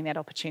taking that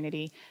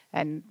opportunity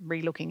and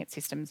re-looking at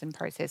systems and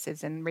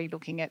processes and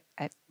re-looking at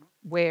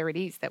where it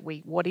is that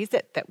what is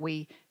it that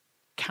we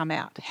come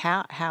out?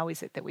 How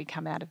is it that we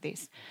come out of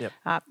this? Yep.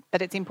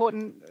 But it's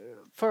important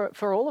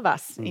for all of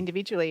us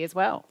individually as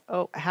well.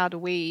 How do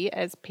we,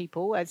 as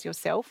people, as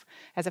yourself,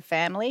 as a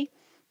family,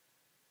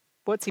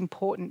 what's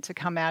important to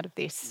come out of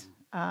this?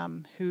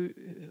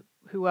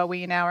 Who are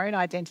we in our own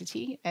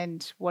identity,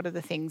 and what are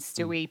the things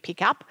do we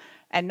pick up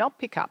and not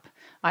pick up?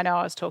 I know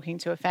I was talking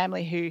to a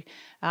family who,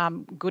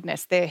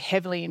 they're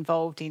heavily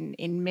involved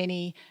in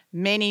many,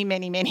 many,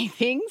 many, many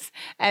things,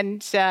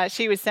 and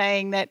she was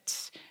saying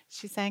it's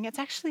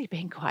actually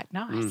been quite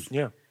nice.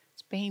 Yeah.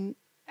 It's been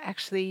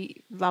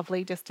actually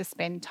lovely just to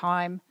spend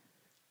time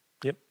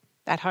Yep.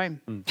 at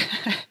home.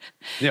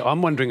 Yeah,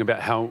 I'm wondering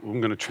about how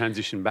I'm going to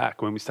transition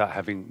back when we start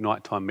having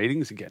nighttime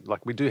meetings again.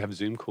 Like, we do have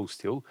Zoom calls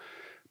still,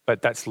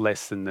 but that's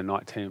less than the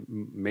nighttime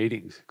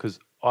meetings because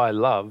I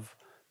love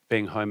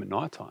being home at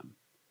nighttime.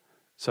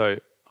 So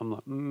I'm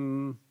like,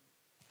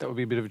 that would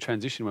be a bit of a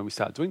transition when we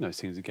start doing those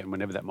things again,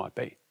 whenever that might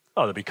be.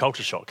 Oh, there'll be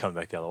culture shock coming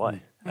back the other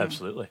way.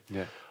 Absolutely.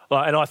 Yeah.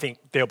 Well, and I think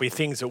there'll be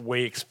things that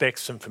we expect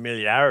some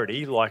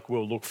familiarity, like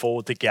we'll look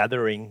forward to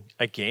gathering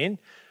again,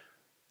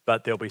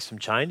 but there'll be some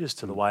changes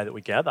to the way that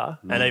we gather.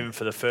 And even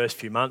for the first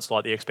few months,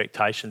 like the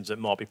expectations that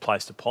might be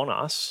placed upon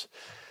us,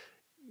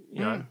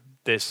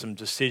 there's some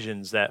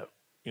decisions that,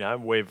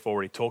 we've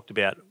already talked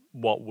about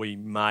what we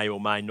may or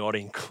may not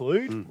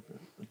include.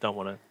 Don't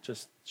want to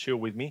just chill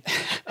with me.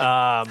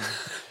 But,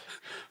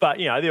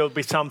 there'll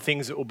be some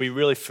things that will be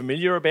really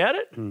familiar about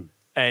it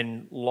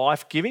and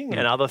life-giving,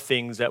 and other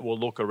things that will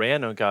look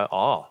around and go,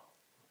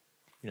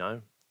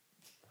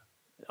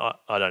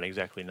 I don't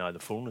exactly know the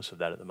fullness of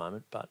that at the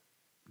moment, but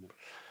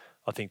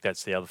I think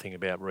that's the other thing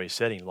about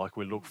resetting. Like,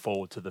 we look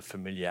forward to the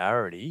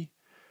familiarity,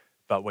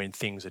 but when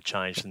things are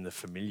changed in the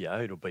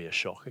familiar, it'll be a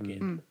shock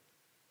again.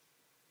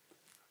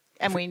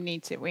 And we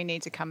need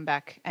to come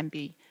back and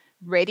be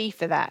ready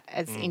for that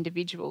as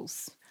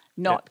individuals,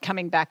 not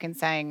coming back and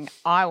saying,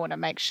 I want to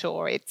make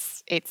sure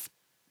it's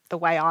the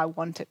way I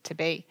want it to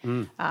be,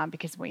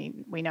 because we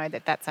know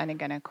that that's only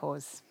going to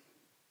cause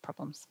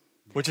problems.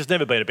 Which has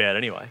never been about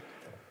anyway.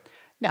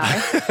 No.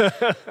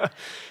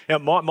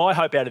 My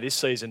hope out of this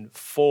season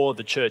for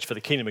the church, for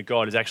the kingdom of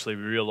God, is actually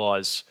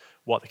realise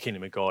what the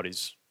kingdom of God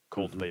is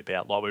called to be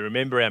about. Like, we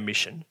remember our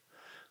mission.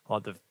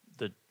 Like,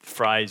 the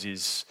phrase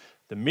is,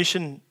 the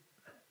mission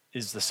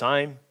is the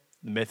same,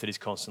 the method is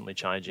constantly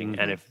changing.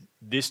 And if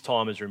this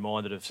time is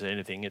reminded of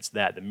anything, it's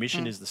that. The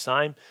mission is the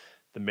same,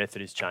 the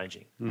method is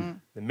changing.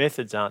 The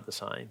methods aren't the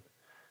same.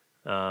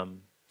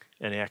 And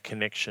our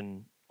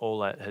connection, all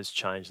that has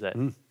changed that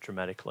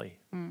dramatically.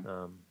 And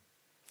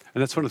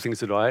that's one of the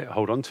things that I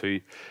hold on to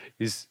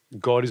is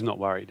God is not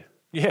worried.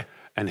 Yeah.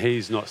 And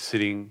he's not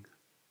sitting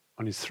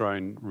on his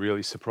throne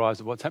really surprised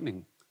at what's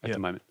happening at the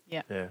moment.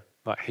 Yeah.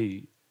 Like,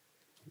 he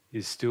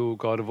is still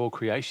God of all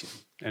creation.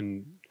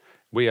 And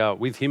we are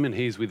with him and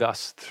he's with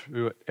us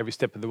through it every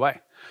step of the way.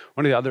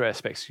 One of the other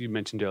aspects you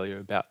mentioned earlier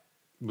about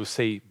we'll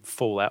see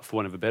fallout, for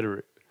want of a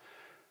better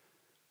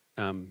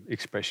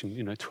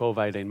expression, 12,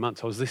 18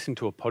 months. I was listening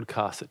to a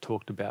podcast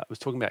that was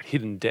talking about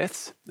hidden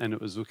deaths, and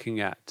it was looking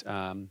at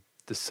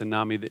the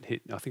tsunami that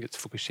hit, I think it's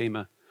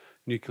Fukushima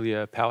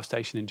nuclear power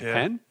station in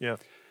Japan. Yeah.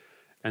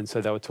 And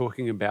so they were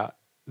talking about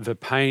the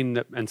pain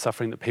and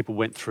suffering that people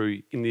went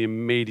through in the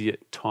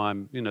immediate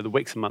time, the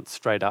weeks and months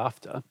straight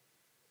after,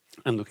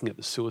 and looking at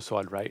the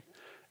suicide rate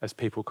as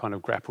people kind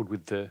of grappled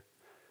with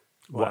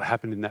what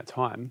happened in that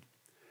time.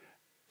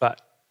 But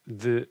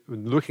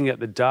looking at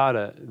the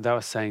data, they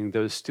were saying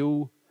there was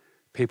still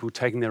people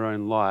taking their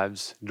own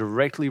lives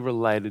directly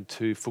related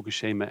to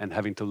Fukushima and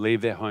having to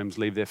leave their homes,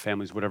 leave their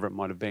families, whatever it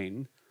might have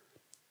been,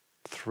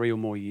 3 or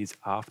more years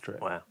after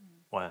it.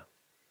 Wow.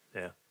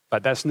 Yeah.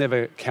 But that's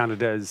never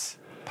counted as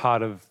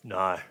part of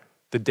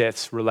the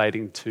deaths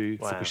relating to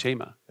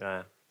Fukushima.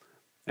 Yeah.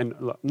 And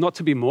not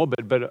to be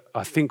morbid, but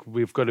I think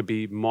we've got to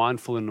be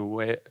mindful and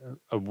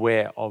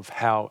aware of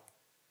how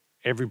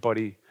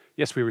everybody,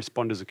 yes, we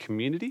respond as a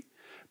community,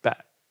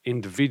 but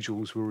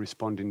individuals will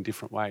respond in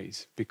different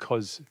ways.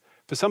 Because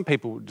for some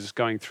people just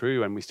going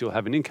through, and we still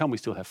have an income, we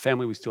still have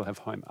family, we still have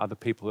home, other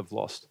people have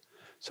lost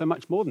so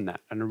much more than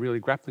that and are really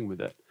grappling with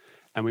it.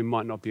 And we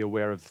might not be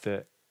aware of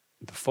the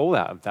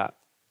fallout of that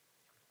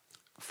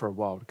for a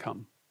while to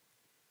come.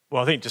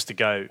 Well, I think just to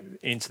go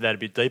into that a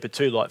bit deeper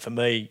too, like for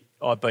me,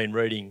 I've been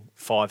reading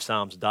 5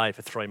 Psalms a day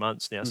for 3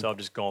 months now. So I've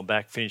just gone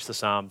back, finished the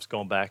Psalms,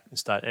 gone back and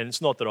started. And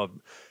it's not that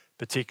I'm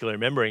particularly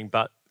remembering,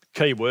 but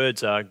key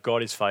words are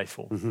God is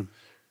faithful,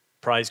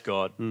 praise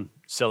God,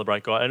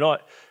 celebrate God. And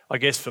I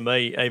guess for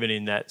me, even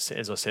in that,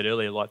 as I said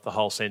earlier, like the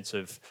whole sense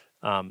of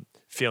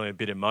feeling a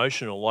bit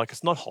emotional. Like,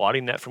 it's not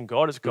hiding that from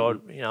God. It's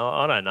God, you know,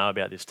 I don't know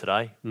about this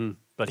today,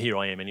 but here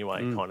I am anyway,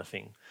 kind of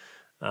thing.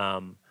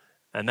 And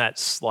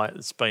that's like,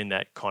 it's been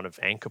that kind of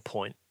anchor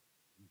point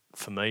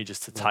for me,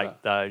 just to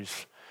take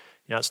those,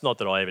 you know, it's not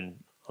that I'm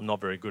not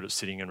very good at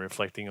sitting and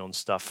reflecting on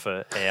stuff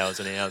for hours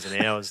and hours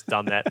and hours.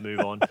 Done that, move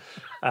on.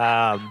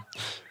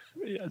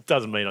 It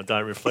doesn't mean I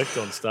don't reflect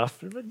on stuff.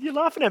 But you're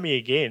laughing at me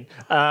again.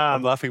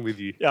 I'm laughing with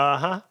you.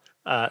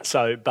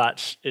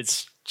 But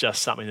it's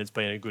just something that's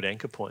been a good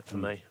anchor point for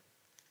me.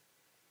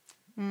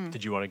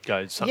 Did you want to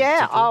go something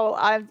particular?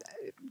 I'm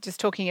just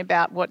talking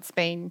about what's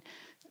been,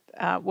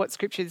 what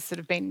scriptures sort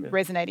of been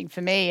resonating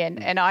for me.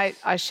 And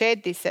I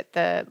shared this at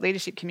the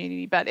leadership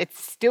community, but it's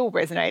still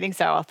resonating.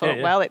 So I thought,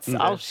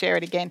 I'll share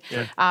it again.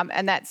 Yeah.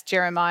 And that's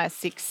Jeremiah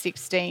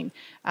 6:16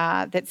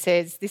 that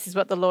says, this is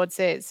what the Lord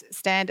says,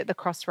 stand at the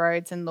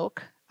crossroads and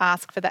look,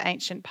 ask for the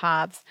ancient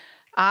paths,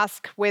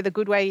 ask where the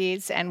good way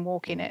is and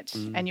walk in it,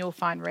 and you'll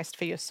find rest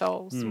for your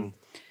souls.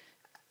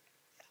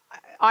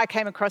 I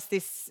came across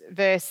this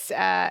verse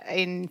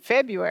in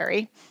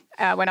February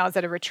when I was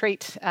at a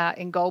retreat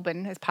in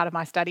Goulburn as part of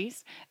my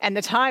studies. And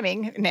the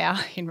timing now,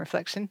 in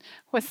reflection,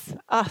 was,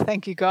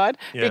 thank you, God,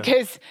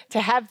 because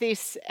to have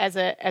this as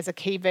a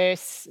key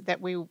verse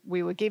that we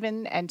were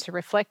given and to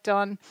reflect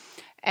on,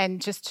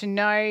 and just to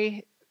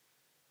know,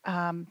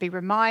 be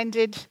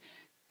reminded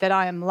that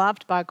I am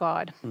loved by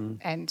God.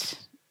 And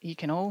you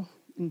can all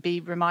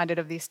be reminded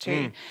of this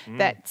too,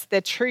 that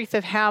the truth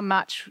of how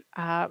much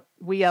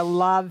we are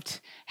loved,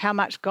 how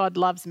much God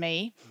loves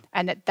me,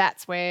 and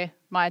that's where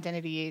my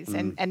identity is.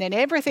 And then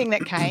everything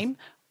that came,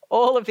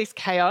 all of this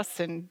chaos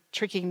and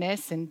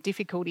trickiness and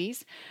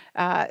difficulties,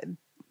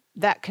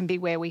 that can be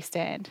where we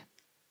stand.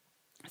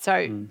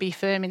 So be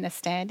firm in the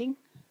standing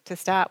to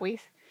start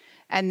with.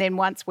 And then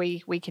once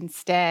we can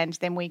stand,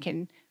 then we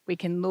can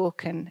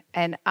look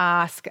and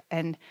ask,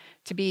 and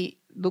to be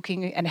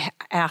looking and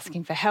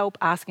asking for help,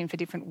 asking for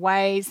different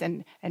ways,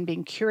 and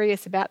being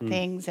curious about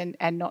things,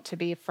 and not to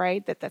be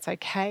afraid that that's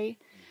okay.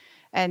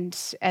 And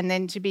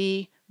then to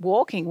be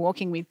walking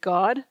with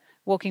God,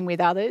 walking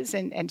with others,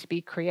 and to be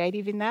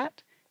creative in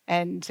that.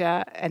 And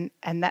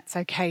that's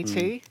okay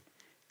too,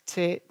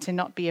 to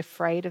not be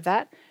afraid of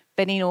that.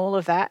 But in all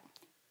of that,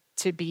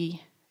 to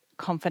be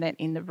confident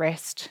in the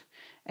rest,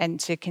 and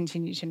to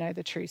continue to know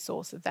the true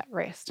source of that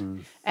rest,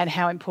 and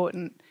how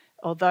important,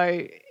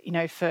 although, you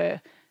know,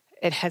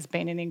 it has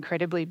been an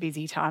incredibly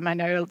busy time. I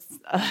know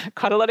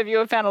quite a lot of you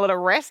have found a lot of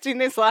rest in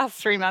this last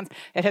 3 months.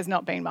 It has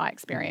not been my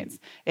experience.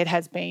 It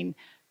has been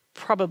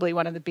probably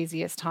one of the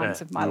busiest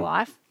times of my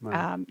life,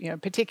 you know,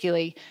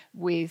 particularly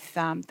with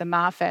the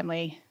Marr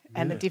family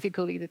and the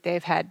difficulty that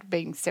they've had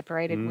being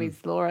separated,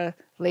 with Laura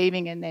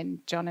leaving and then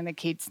John and the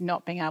kids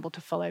not being able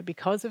to follow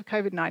because of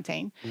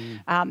COVID-19.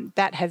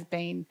 That has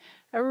been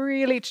a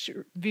really,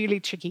 really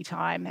tricky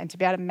time, and to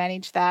be able to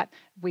manage that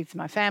with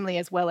my family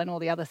as well, and all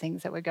the other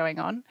things that were going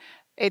on,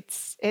 it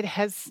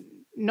has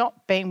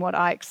not been what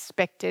I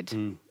expected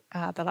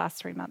the last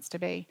 3 months to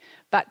be.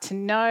 But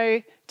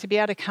to be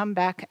able to come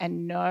back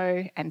and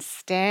know and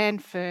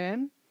stand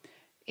firm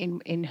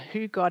in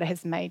who God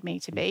has made me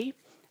to be,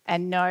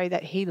 and know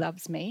that He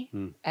loves me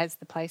as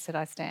the place that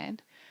I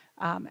stand,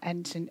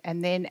 and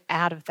then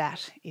out of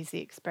that is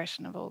the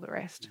expression of all the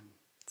rest.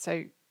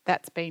 So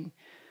that's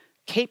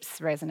keeps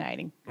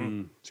resonating,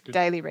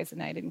 daily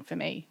resonating for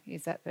me,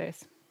 is that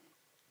verse.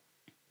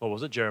 What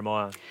was it,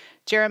 Jeremiah?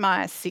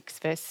 Jeremiah 6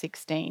 verse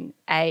 16,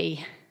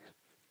 A.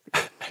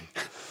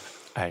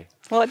 A.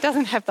 Well, it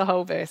doesn't have the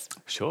whole verse.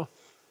 Sure.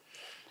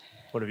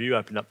 What have you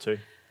opened up to?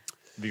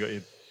 Have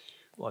you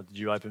got did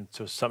you open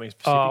to something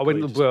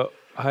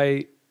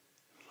specific?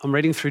 I'm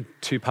reading through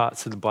 2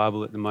 parts of the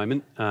Bible at the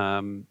moment,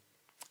 and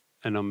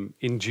I'm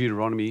in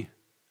Deuteronomy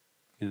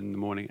in the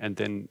morning, and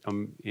then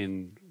I'm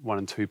in 1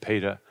 and 2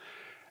 Peter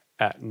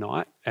at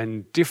night,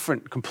 and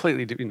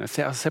completely different,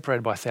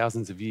 separated by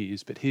thousands of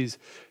years, but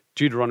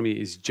Deuteronomy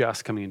is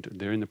just coming into,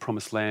 they're in the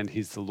promised land,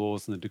 here's the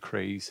laws and the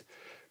decrees,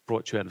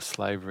 brought you out of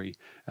slavery.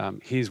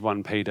 Here's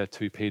 1 Peter,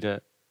 2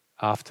 Peter,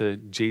 after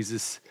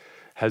Jesus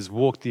has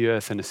walked the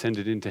earth and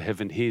ascended into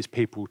heaven, here's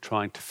people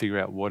trying to figure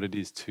out what it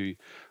is to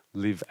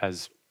live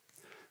as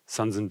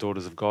sons and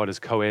daughters of God, as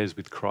co-heirs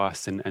with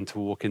Christ, and to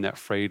walk in that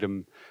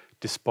freedom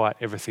despite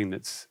everything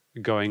that's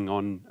going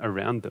on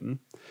around them.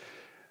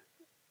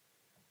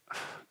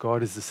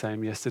 God is the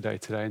same yesterday,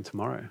 today, and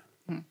tomorrow.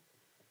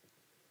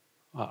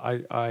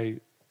 I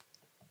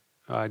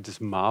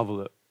just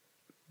marvel at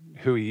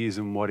who He is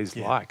and what He's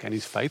like, and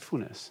His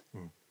faithfulness.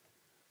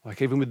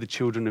 Like even with the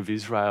children of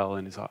Israel,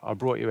 and He's like, I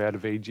brought you out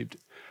of Egypt.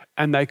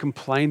 And they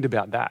complained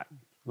about that.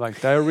 Like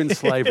they were in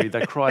slavery,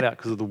 they cried out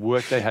because of the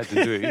work they had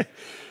to do.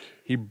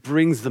 He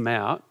brings them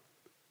out,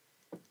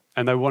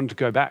 and they wanted to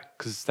go back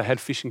because they had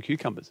fish and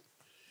cucumbers.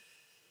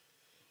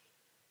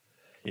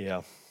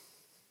 Yeah.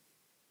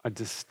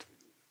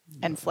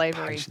 And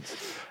slavery.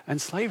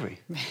 And slavery.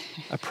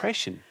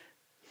 Oppression.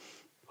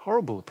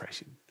 Horrible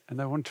oppression. And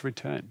they want to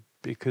return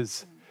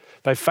because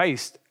they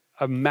faced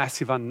a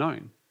massive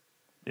unknown.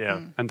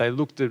 Yeah. And they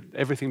looked at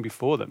everything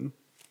before them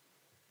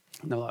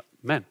And they're like,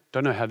 man,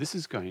 don't know how this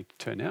is going to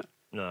turn out.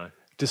 No.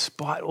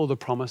 Despite all the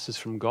promises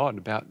from God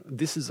about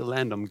this is the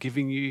land I'm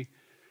giving you,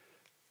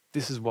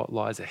 this is what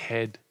lies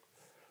ahead.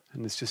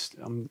 And it's just,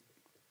 it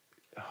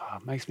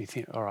makes me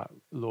think, all right,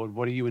 Lord,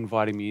 what are you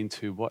inviting me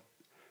into? What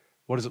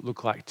does it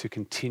look like to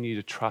continue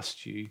to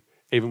trust you,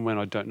 even when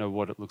I don't know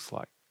what it looks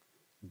like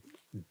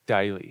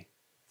daily?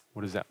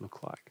 What does that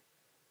look like?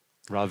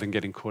 Rather than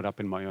getting caught up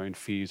in my own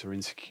fears or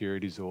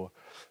insecurities or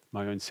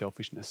my own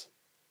selfishness.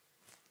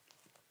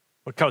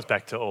 It comes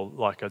back to all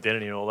like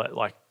identity and all that.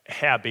 Like,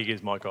 how big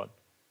is my God?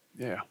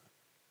 Yeah.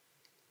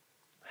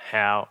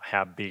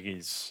 How big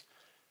is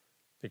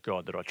the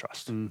God that I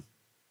trust?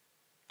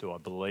 Do I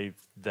believe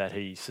that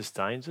he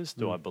sustains us?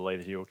 Do I believe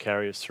that he will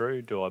carry us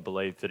through? Do I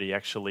believe that he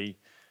actually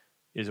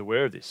is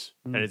aware of this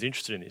and is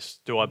interested in this?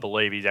 Do I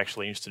believe he's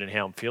actually interested in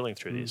how I'm feeling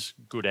through this,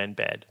 good and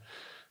bad?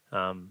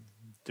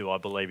 Do I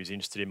believe he's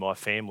interested in my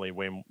family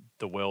when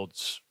the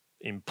world's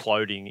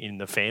imploding in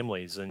the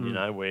families and, you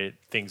know, where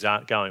things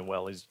aren't going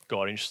well? Is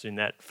God interested in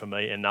that for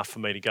me, enough for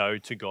me to go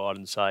to God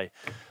and say,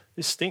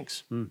 this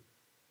stinks? You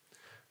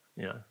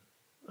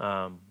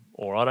know,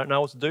 or I don't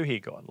know what to do here,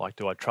 God. Like,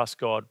 do I trust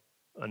God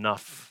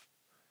enough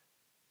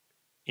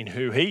in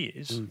who he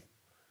is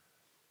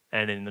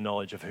and in the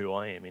knowledge of who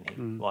I am in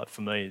him? Like,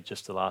 for me,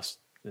 just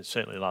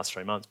certainly the last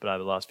 3 months, but over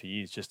the last few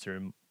years, just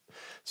to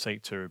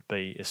seek to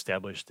be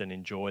established and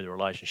enjoy the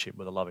relationship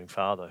with a loving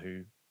Father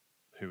who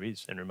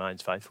is and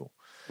remains faithful.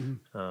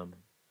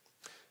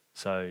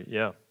 So,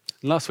 yeah.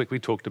 Last week we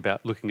talked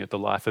about looking at the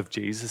life of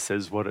Jesus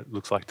as what it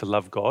looks like to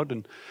love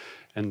God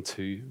and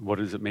to what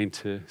does it mean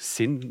to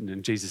sin.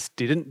 And Jesus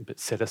didn't, but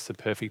set us a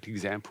perfect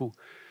example.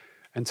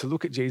 And to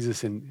look at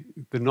Jesus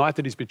in the night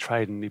that he's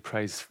betrayed and he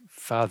prays,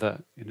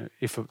 Father, you know,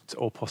 if it's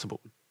all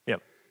possible,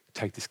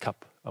 take this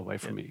cup away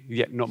from me.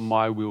 Yet not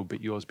my will, but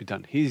yours be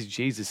done. Here's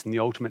Jesus in the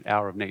ultimate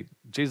hour of need.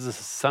 Jesus,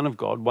 the Son of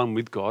God, one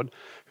with God,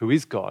 who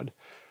is God,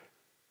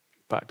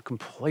 but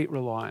complete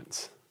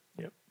reliance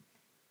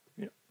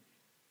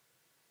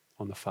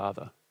on the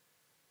Father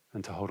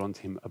and to hold on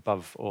to him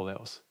above all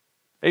else.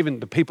 Even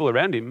the people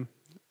around him,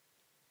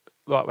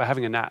 like we're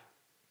having a nap,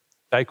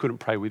 they couldn't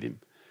pray with him.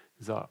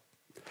 He's like,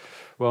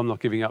 well, I'm not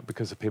giving up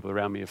because the people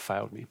around me have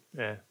failed me.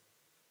 Yeah.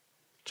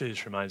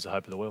 Jesus remains the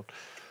hope of the world.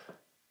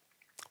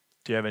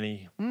 Do you have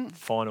any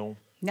final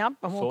No, I'm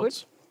all good.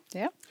 thoughts?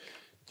 Yeah.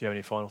 Do you have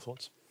any final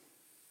thoughts?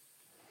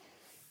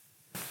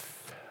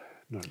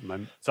 Not at the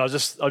moment. So I was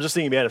just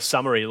thinking about a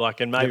summary,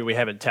 and maybe we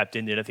haven't tapped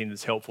into anything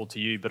that's helpful to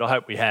you, but I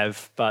hope we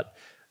have. But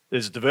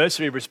there's a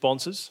diversity of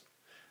responses.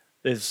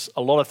 There's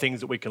a lot of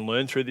things that we can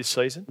learn through this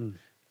season.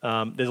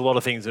 There's a lot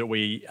of things that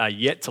we are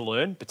yet to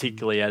learn,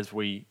 particularly as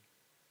we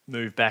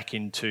move back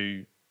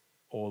into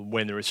or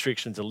when the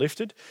restrictions are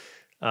lifted.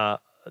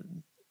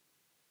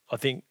 I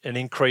think an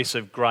increase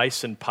of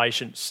grace and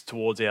patience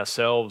towards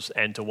ourselves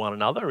and to one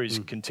another is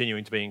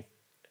continuing to be,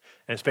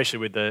 and especially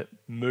with the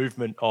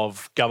movement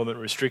of government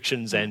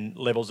restrictions and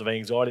levels of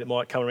anxiety that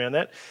might come around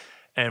that.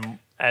 And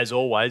as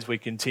always, we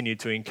continue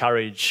to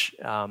encourage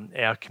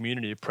our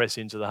community to press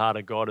into the heart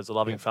of God as a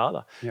loving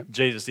Father.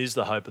 Jesus is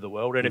the hope of the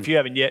world. And if you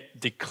haven't yet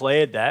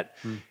declared that,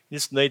 you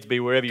just need to be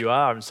wherever you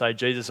are and say,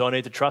 Jesus, I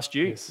need to trust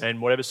you. Yes.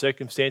 And whatever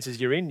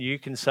circumstances you're in, you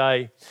can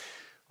say,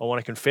 I want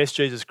to confess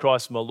Jesus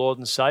Christ as my Lord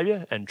and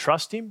Saviour and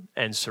trust him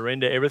and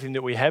surrender everything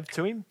that we have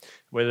to him,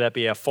 whether that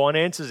be our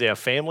finances, our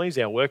families,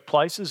 our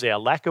workplaces, our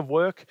lack of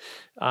work,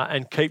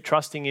 and keep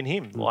trusting in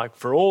him. Like,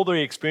 for all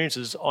the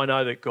experiences, I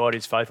know that God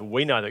is faithful.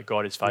 We know that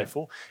God is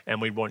faithful,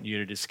 and we want you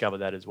to discover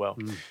that as well.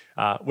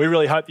 We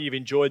really hope that you've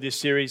enjoyed this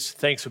series.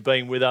 Thanks for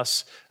being with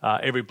us.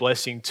 Every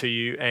blessing to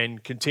you,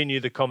 and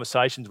continue the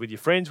conversations with your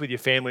friends, with your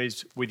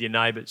families, with your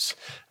neighbours,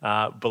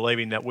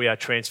 believing that we are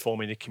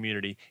transforming the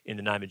community in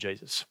the name of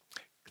Jesus.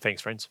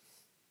 Thanks, friends.